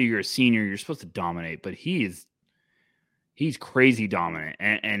 obviously you're a senior, you're supposed to dominate, but he's crazy dominant.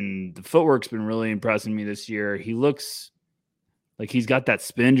 And the footwork's been really impressing me this year. He looks like he's got that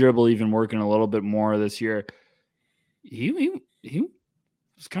spin dribble even working a little bit more this year. He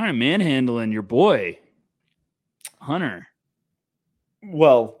was kind of manhandling your boy, Hunter.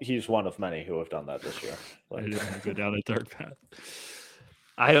 Well, he's one of many who have done that this year. I didn't go down a dark path.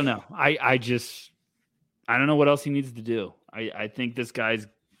 I don't know. I don't know what else he needs to do. I think this guy's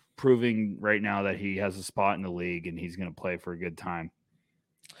proving right now that he has a spot in the league and he's going to play for a good time.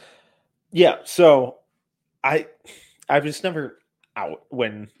 Yeah. So I was never out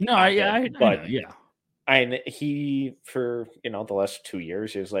when. No, I know, yeah. And he, for the last 2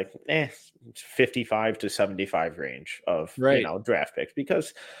 years, he was like 55 to 75 range of draft picks,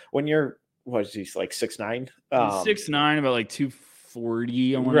 because when you're he's like 6'9", 6'9", about like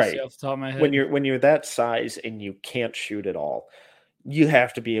 240. I want to say off the top of my head. When you're that size and you can't shoot at all, you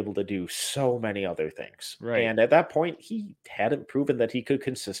have to be able to do so many other things. Right. And at that point, he hadn't proven that he could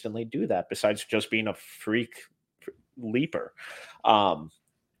consistently do that besides just being a freak leaper.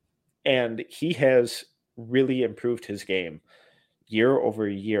 And he has really improved his game year over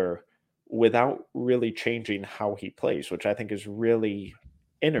year without really changing how he plays, which I think is really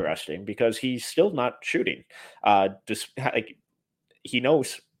interesting, because he's still not shooting. He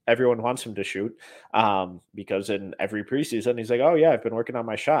knows everyone wants him to shoot, because in every preseason he's like, oh yeah, I've been working on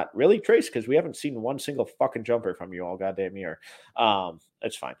my shot. Really, Trayce? Because we haven't seen one single fucking jumper from you all goddamn year.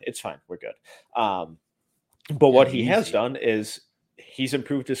 It's fine. We're good. But what he has done is he's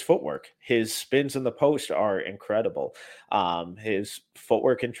improved his footwork. His spins in the post are incredible. His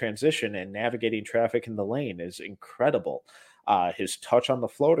footwork in transition and navigating traffic in the lane is incredible. His touch on the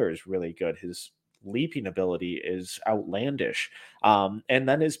floater is really good. His leaping ability is outlandish. And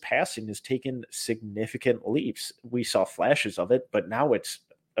then his passing has taken significant leaps. We saw flashes of it, but now it's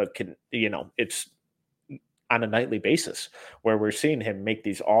on a nightly basis where we're seeing him make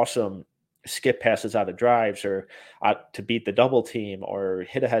these awesome skip passes out of drives, or to beat the double team, or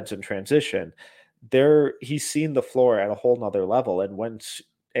hit aheads in transition. He's seen the floor at a whole nother level.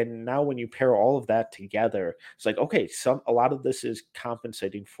 And now when you pair all of that together, it's like, okay, a lot of this is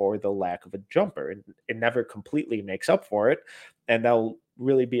compensating for the lack of a jumper, and it never completely makes up for it. And that'll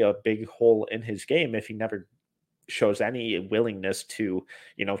really be a big hole in his game if he never shows any willingness to,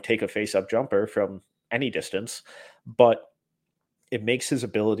 take a face-up jumper from any distance. But it makes his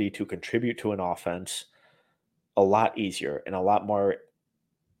ability to contribute to an offense a lot easier and a lot more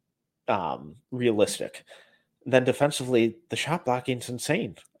realistic. Then defensively, the shot blocking is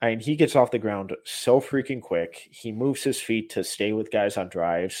insane. I mean, he gets off the ground so freaking quick. He moves his feet to stay with guys on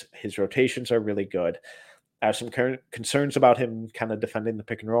drives. His rotations are really good. I have some concerns about him kind of defending the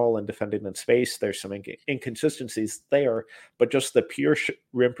pick and roll and defending in space. There's some inconsistencies there, but just the pure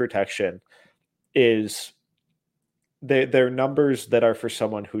rim protection is... They're numbers that are for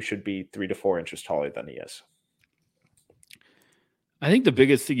someone who should be 3 to 4 inches taller than he is. I think the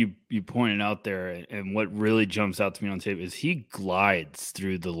biggest thing you pointed out there, and what really jumps out to me on tape, is he glides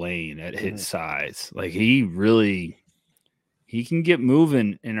through the lane at his size. Like he can get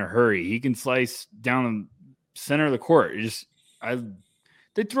moving in a hurry. He can slice down the center of the court.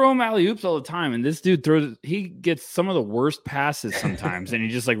 They throw him alley-oops all the time, and this dude he gets some of the worst passes sometimes, and he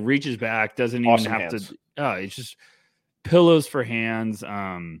just like reaches back, doesn't even have to. It's just pillows for hands.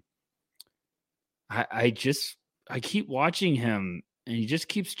 I keep watching him, and he just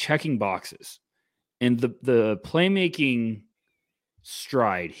keeps checking boxes. And the playmaking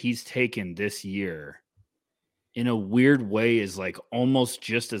stride he's taken this year in a weird way is like almost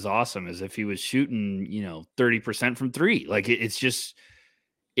just as awesome as if he was shooting, 30% from three. Like it's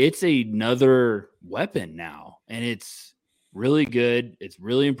another weapon now, and it's really good. It's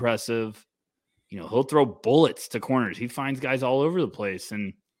really impressive. He'll throw bullets to corners. He finds guys all over the place.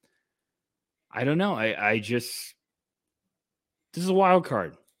 And I don't know. This is a wild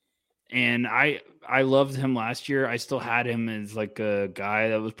card. And I loved him last year. I still had him as like a guy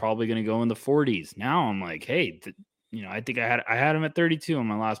that was probably going to go in the 40s. Now I'm like, hey, I think I had him at 32 on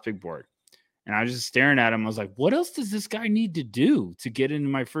my last big board. And I was just staring at him. I was like, what else does this guy need to do to get into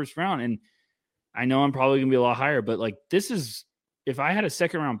my first round? And I know I'm probably going to be a lot higher, but like if I had a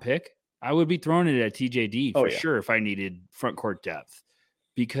second round pick, I would be throwing it at TJD for sure if I needed front court depth,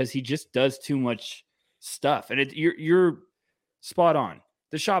 because he just does too much stuff. And you're spot on.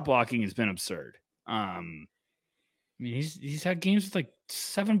 The shot blocking has been absurd. mean, he's had games with like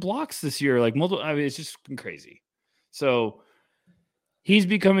 7 blocks this year, like multiple. I mean, it's just been crazy. So he's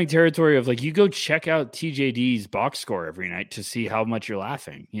becoming territory of like, you go check out TJD's box score every night to see how much you're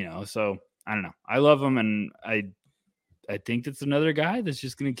laughing, So I don't know. I love him, and I think that's another guy that's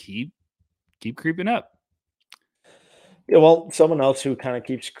just going to keep creeping up. Yeah, well, someone else who kind of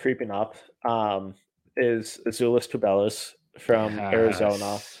keeps creeping up is Azuolas Tubelis from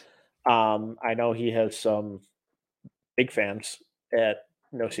Arizona. I know he has some big fans at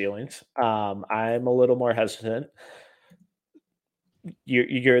No Ceilings. I'm a little more hesitant.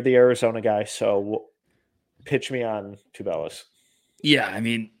 You're the Arizona guy, so pitch me on Tubelis. Yeah, I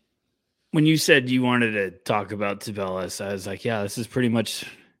mean, when you said you wanted to talk about Tubelis, I was like, yeah, this is pretty much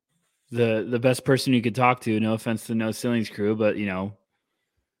the best person you could talk to. No offense to No Ceilings crew, but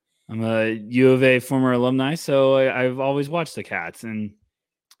I'm a U of A former alumni, so I've always watched the Cats, and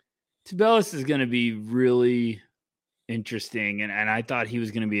Tubelis is going to be really interesting, and I thought he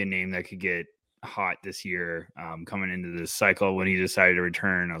was going to be a name that could get hot this year coming into this cycle when he decided to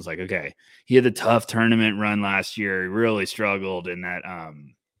return. I was like, okay, he had the tough tournament run last year. He really struggled in that I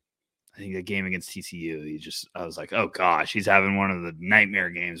think the game against TCU. I was like, oh gosh, he's having one of the nightmare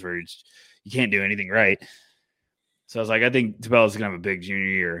games where you can't do anything right. So I was like, I think Tubelis is going to have a big junior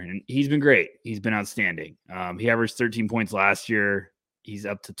year, and he's been great. He's been outstanding. He averaged 13 points last year. He's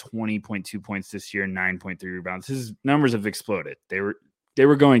up to 20.2 points this year, 9.3 rebounds. His numbers have exploded. They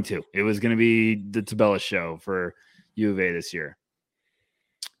were going to. It was going to be the Tubelis show for U of A this year.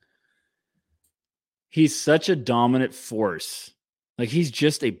 He's such a dominant force. Like, he's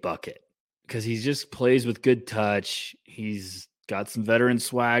just a bucket because he just plays with good touch. He's got some veteran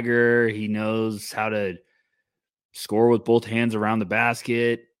swagger. He knows how to score with both hands around the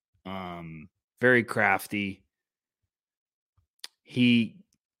basket. Very crafty. The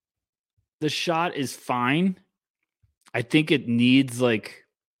shot is fine. I think it needs like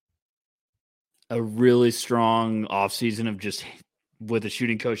a really strong offseason of just with a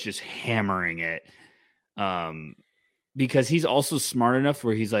shooting coach just hammering it. Because he's also smart enough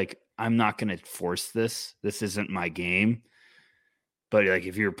where he's like, I'm not going to force this. This isn't my game. But like,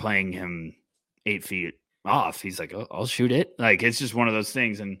 if you're playing him 8 feet off, he's like, oh, I'll shoot it. Like, it's just one of those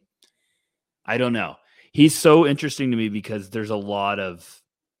things. And I don't know. He's so interesting to me because there's a lot of,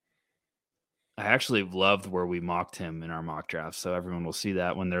 I actually loved where we mocked him in our mock draft. So everyone will see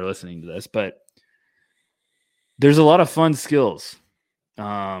that when they're listening to this, but there's a lot of fun skills. But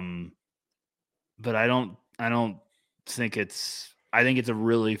I don't think I think it's a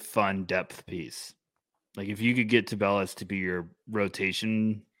really fun depth piece. Like, if you could get Tubelis to be your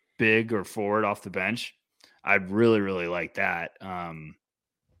rotation big or forward off the bench, I'd really, really like that.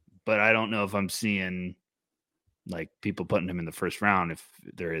 But I don't know if I'm seeing like people putting him in the first round, if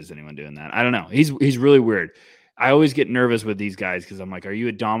there is anyone doing that. I don't know. He's really weird. I always get nervous with these guys because I'm like, are you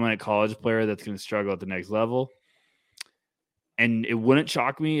a dominant college player that's going to struggle at the next level? And it wouldn't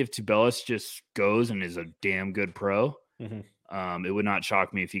shock me if Tubelis just goes and is a damn good pro. Mm-hmm. It would not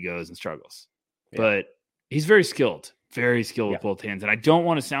shock me if he goes and struggles. Yeah. But he's very skilled with both hands. And I don't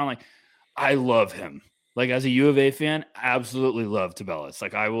want to sound like I love him. Like, as a U of A fan, I absolutely love Tubelis.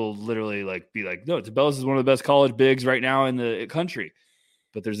 Like, I will literally like be like, no, Tubelis is one of the best college bigs right now in the country.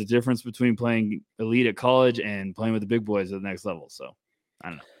 But there's a difference between playing elite at college and playing with the big boys at the next level. So I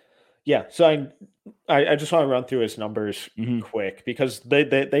don't know. Yeah. So I just want to run through his numbers quick because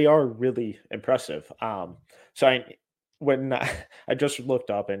they are really impressive. So when I just looked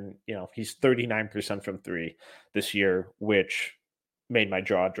up and, he's 39% from three this year, which made my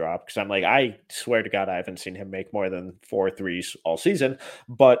jaw drop because I'm like, I swear to God, I haven't seen him make more than 4 threes all season.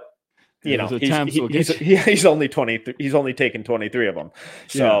 But he's only 23. He's only taken 23 of them.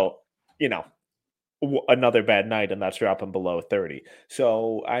 So another bad night, and that's dropping below 30.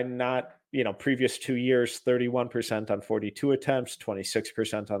 So I'm not, previous 2 years, 31% on 42 attempts,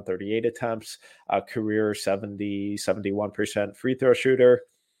 26% on 38 attempts, career 71% free throw shooter.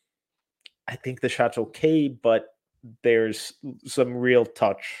 I think the shot's okay, but there's some real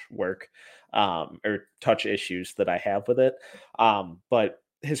touch work or touch issues that I have with it. But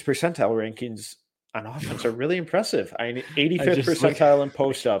his percentile rankings on offense are really impressive. 85th percentile in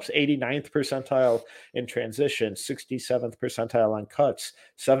post-ups, 89th percentile in transition, 67th percentile on cuts,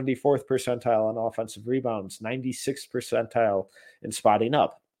 74th percentile on offensive rebounds, 96th percentile in spotting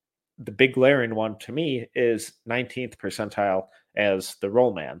up. The big glaring one to me is 19th percentile as the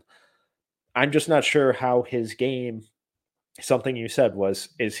roll man. I'm just not sure how his game, something you said was,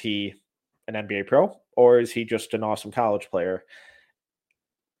 is he an NBA pro or is he just an awesome college player?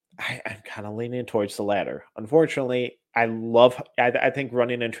 I'm kind of leaning towards the latter. Unfortunately, I think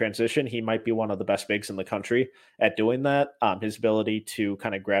running in transition, he might be one of the best bigs in the country at doing that. His ability to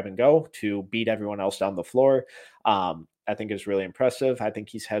kind of grab and go, to beat everyone else down the floor, I think is really impressive. I think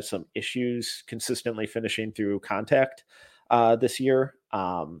he's had some issues consistently finishing through contact this year.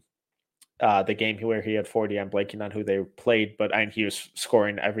 The game where he had 40, I'm blanking on who they played, but he was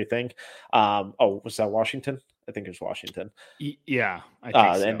scoring everything. Was that Washington? I think it was Washington. Yeah, I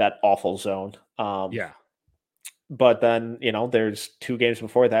think so. In that awful zone. Yeah. But then, there's 2 games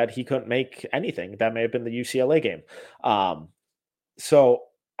before that he couldn't make anything. That may have been the UCLA game. So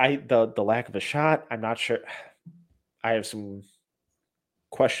the lack of a shot, I'm not sure. I have some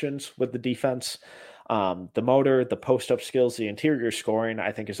questions with the defense. The motor, the post-up skills, the interior scoring,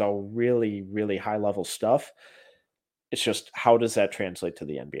 I think is all really, really high-level stuff. It's just, how does that translate to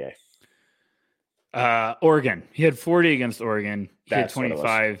the NBA? Oregon. He had 40 against Oregon. He had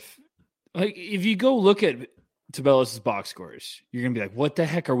 25. Like, if you go look at Tubelis' box scores, you're going to be like, what the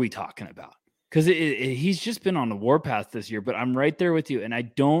heck are we talking about? Because he's just been on a warpath this year, but I'm right there with you. And I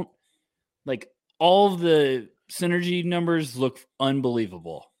don't, like, all of the synergy numbers look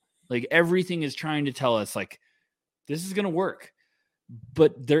unbelievable. Like, everything is trying to tell us, like, this is going to work.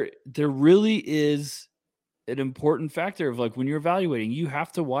 But there really is an important factor of, like, when you're evaluating, you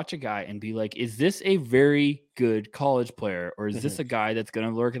have to watch a guy and be like, is this a very good college player, or is this a guy that's going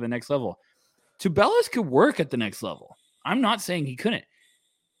to work at the next level? Tubelis could work at the next level. I'm not saying he couldn't.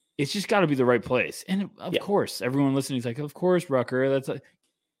 It's just got to be the right place. And of course, everyone listening is like, of course, Rucker. That's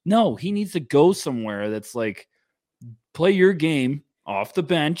no, he needs to go somewhere that's like, play your game off the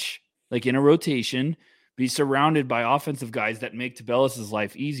bench, like in a rotation, be surrounded by offensive guys that make Tubelis'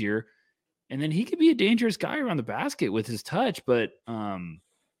 life easier. And then he could be a dangerous guy around the basket with his touch. But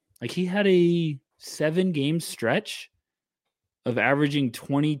like, he had a 7-game stretch of averaging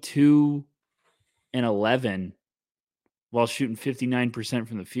 22 and 11 while shooting 59%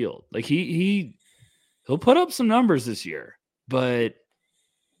 from the field. Like, he'll put up some numbers this year, but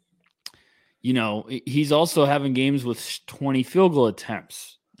he's also having games with 20 field goal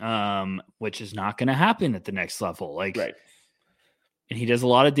attempts, which is not going to happen at the next level. Like, right. And he does a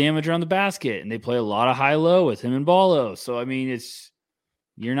lot of damage around the basket, and they play a lot of high-low with him and Ballo. So, I mean,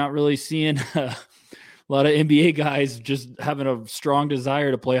 you're not really seeing a lot of NBA guys just having a strong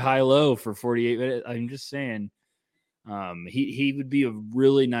desire to play high-low for 48 minutes. I'm just saying, he would be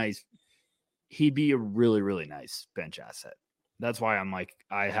he'd be a really, really nice bench asset. That's why I'm like,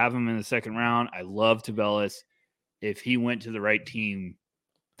 I have him in the second round. I love Tubelis. If he went to the right team,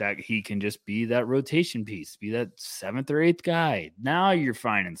 that he can just be that rotation piece, be that 7th or 8th guy. Now you're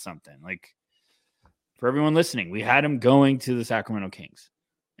finding something. Like, for everyone listening, we had him going to the Sacramento Kings,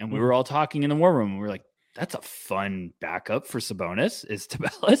 and we were all talking in the war room. And we were like, that's a fun backup for Sabonis, is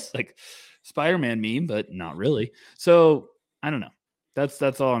Tubelis. Like, Spider-Man meme, but not really. So I don't know. That's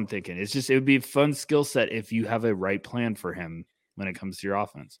all I'm thinking. It's just, it would be a fun skill set if you have a right plan for him when it comes to your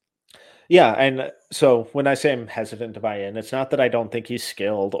offense. Yeah, and so when I say I'm hesitant to buy in, it's not that I don't think he's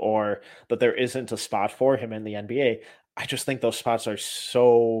skilled or that there isn't a spot for him in the NBA. I just think those spots are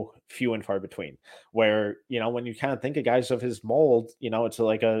so few and far between, where, when you kind of think of guys of his mold, it's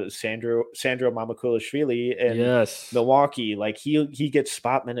like a Sandro Mamakulashvili in Milwaukee. Like, he gets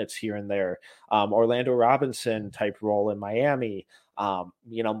spot minutes here and there. Orlando Robinson type role in Miami.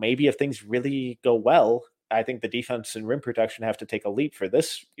 Maybe if things really go well, I think the defense and rim protection have to take a leap for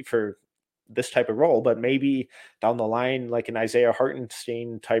this type of role, but maybe down the line, like an Isaiah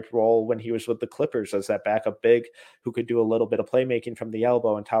Hartenstein type role when he was with the Clippers as that backup big who could do a little bit of playmaking from the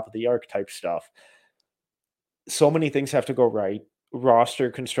elbow and top of the arc type stuff. So many things have to go right. Roster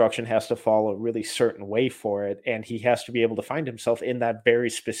construction has to fall a really certain way for it, and he has to be able to find himself in that very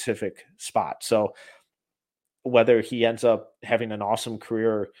specific spot. So whether he ends up having an awesome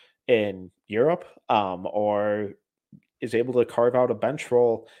career in Europe or is able to carve out a bench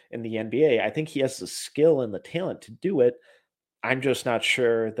role in the NBA, I think he has the skill and the talent to do it. I'm just not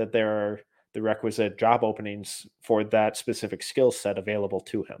sure that there are the requisite job openings for that specific skill set available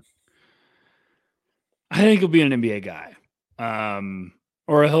to him. I think he'll be an NBA guy,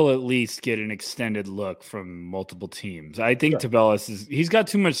 or he'll at least get an extended look from multiple teams. I think Tubelis he's got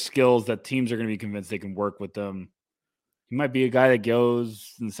too much skills that teams are going to be convinced they can work with them. He might be a guy that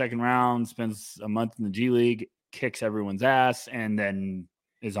goes in the second round, spends a month in the G League, kicks everyone's ass, and then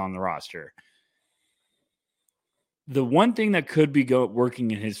is on the roster. The one thing that could be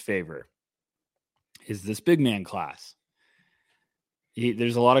working in his favor is this big man class.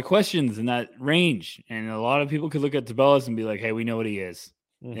 There's a lot of questions in that range, and a lot of people could look at Tubelis and be like, hey, we know what he is.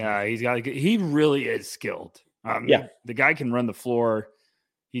 Mm-hmm. Yeah, he really is skilled. The guy can run the floor.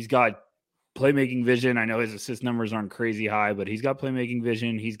 He's got playmaking vision. I know his assist numbers aren't crazy high, but he's got playmaking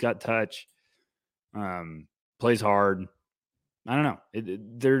vision. He's got touch. Plays hard. I don't know.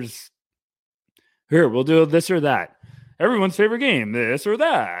 We'll do this or that. Everyone's favorite game, this or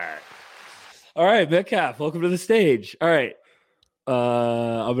that. All right, Metcalf, welcome to the stage. All right.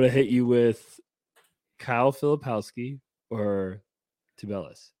 I'm going to hit you with Kyle Filipowski or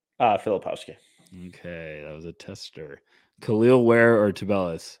Tubelis. Filipowski. Okay, that was a tester. Khalil Ware or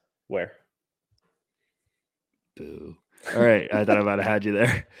Tubelis? Where? Boo. All right, I thought I might have had you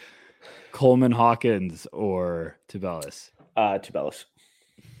there. Coleman Hawkins or Tubelis? Tubelis.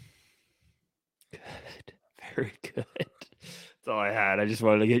 Good. Very good. That's all I had. I just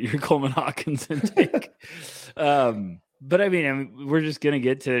wanted to get your Coleman Hawkins intake. But I mean, we're just going to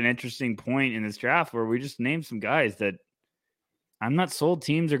get to an interesting point in this draft where we just named some guys that I'm not sold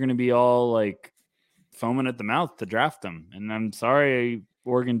teams are going to be all like foaming at the mouth to draft them. And I'm sorry,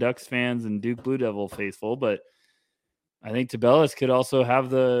 Oregon Ducks fans and Duke Blue Devil faithful, but I think Tubelis could also have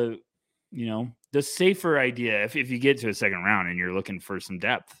the safer idea if you get to a second round and you're looking for some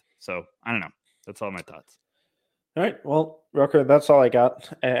depth. So I don't know. That's all my thoughts. All right. Well, Rucker, that's all I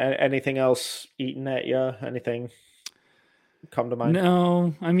got. Anything else eating at you? Anything come to mind?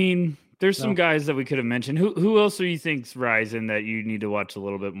 No. I mean, there's some guys that we could have mentioned. Who else do you think's rising that you need to watch a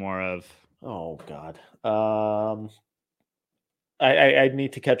little bit more of? Oh, God. I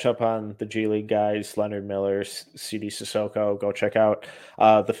need to catch up on the G League guys, Leonard Miller, CD Sissoko. Go check out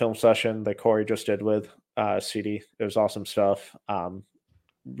the film session that Corey just did with CD. It was awesome stuff.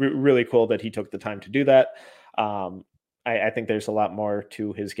 Really cool that he took the time to do that. I think there's a lot more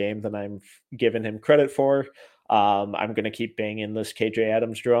to his game than I'm giving him credit for. I'm going to keep banging this KJ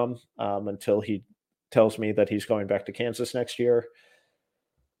Adams drum until he tells me that he's going back to Kansas next year.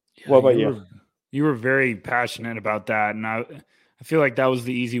 Yeah, what about you? You were very passionate about that, and I feel like that was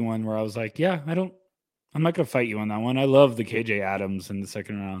the easy one where I was like, yeah, I'm not going to fight you on that one. I love the KJ Adams in the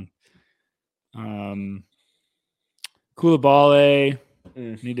second round. Koulibaly.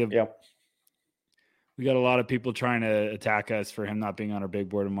 We got a lot of people trying to attack us for him not being on our big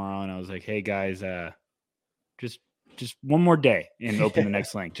board tomorrow, and I was like, hey guys, just one more day and open the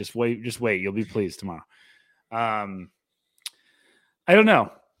next link. Just wait, you'll be pleased tomorrow. I don't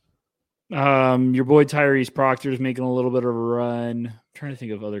know. Your boy Tyrese Proctor is making a little bit of a run. I'm trying to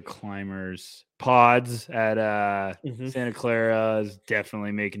think of other climbers. Pods at Santa Clara is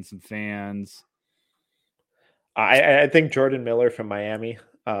definitely making some fans. I think Jordan Miller from Miami.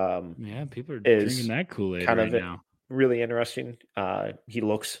 People are drinking that Kool-Aid kind of now. Really interesting. He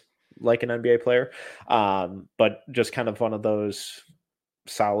looks like an NBA player, but just kind of one of those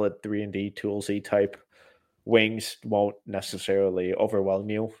solid 3-and-D toolsy type wings. Won't necessarily overwhelm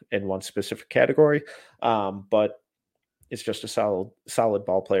you in one specific category, but it's just a solid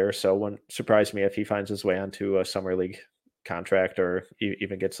ball player. So it wouldn't surprise me if he finds his way onto a summer league contract or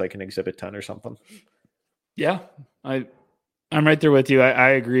even gets like an Exhibit 10 or something. Yeah, I'm right there with you.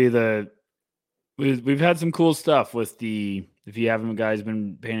 I agree that we've had some cool stuff with if you haven't guys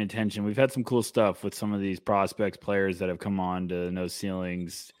been paying attention, we've had some cool stuff with some of these prospects players that have come on to No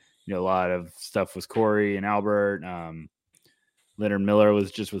Ceilings. A lot of stuff with Corey and Albert. Leonard Miller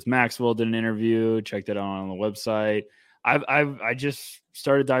was just with Maxwell, did an interview. Check that out on the website. I just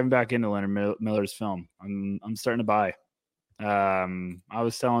started diving back into Leonard Miller's film. I'm starting to buy. I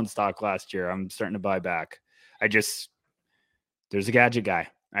was selling stock last year. I'm starting to buy back. There's a gadget guy.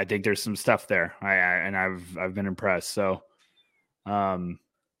 I think there's some stuff there. I've been impressed. So, I'm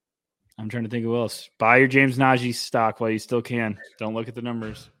trying to think of who else. Buy your James Najee stock while you still can. Don't look at the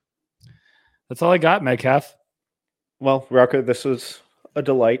numbers. That's all I got, Metcalf. Well, Rucker, this was a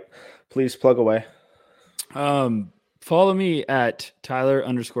delight. Please plug away. Follow me at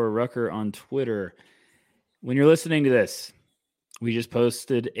Tyler_Rucker on Twitter. When you're listening to this, we just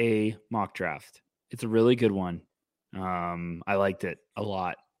posted a mock draft. It's a really good one. I liked it a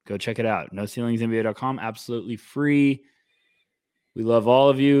lot. Go check it out. NoCeilingsNBA.com. Absolutely free. We love all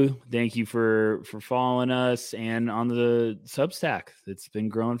of you. Thank you for following us and on the Substack. It's been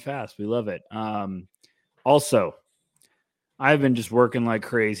growing fast. We love it. Also, I've been just working like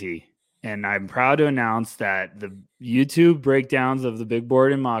crazy, and I'm proud to announce that the YouTube breakdowns of the big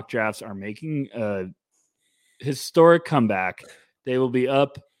board and mock drafts are making a historic comeback. They will be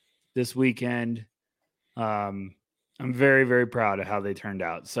up this weekend. I'm very, very proud of how they turned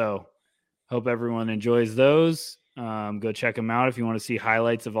out. So hope everyone enjoys those. Go check them out if you want to see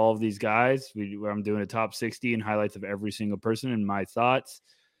highlights of all of these guys. I'm doing a top 60 and highlights of every single person and my thoughts.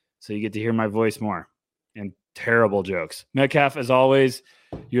 So you get to hear my voice more and terrible jokes. Metcalf, as always,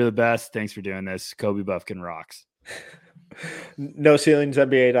 you're the best. Thanks for doing this. Kobe Bufkin rocks.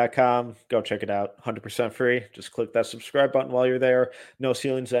 NoCeilingsNBA.com. Go check it out. 100% free. Just click that subscribe button while you're there. No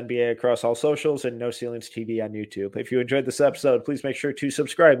Ceilings NBA across all socials and No Ceilings TV on YouTube. If you enjoyed this episode, please make sure to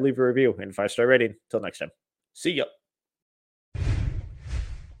subscribe, leave a review, and 5-star rating. Until next time. See ya.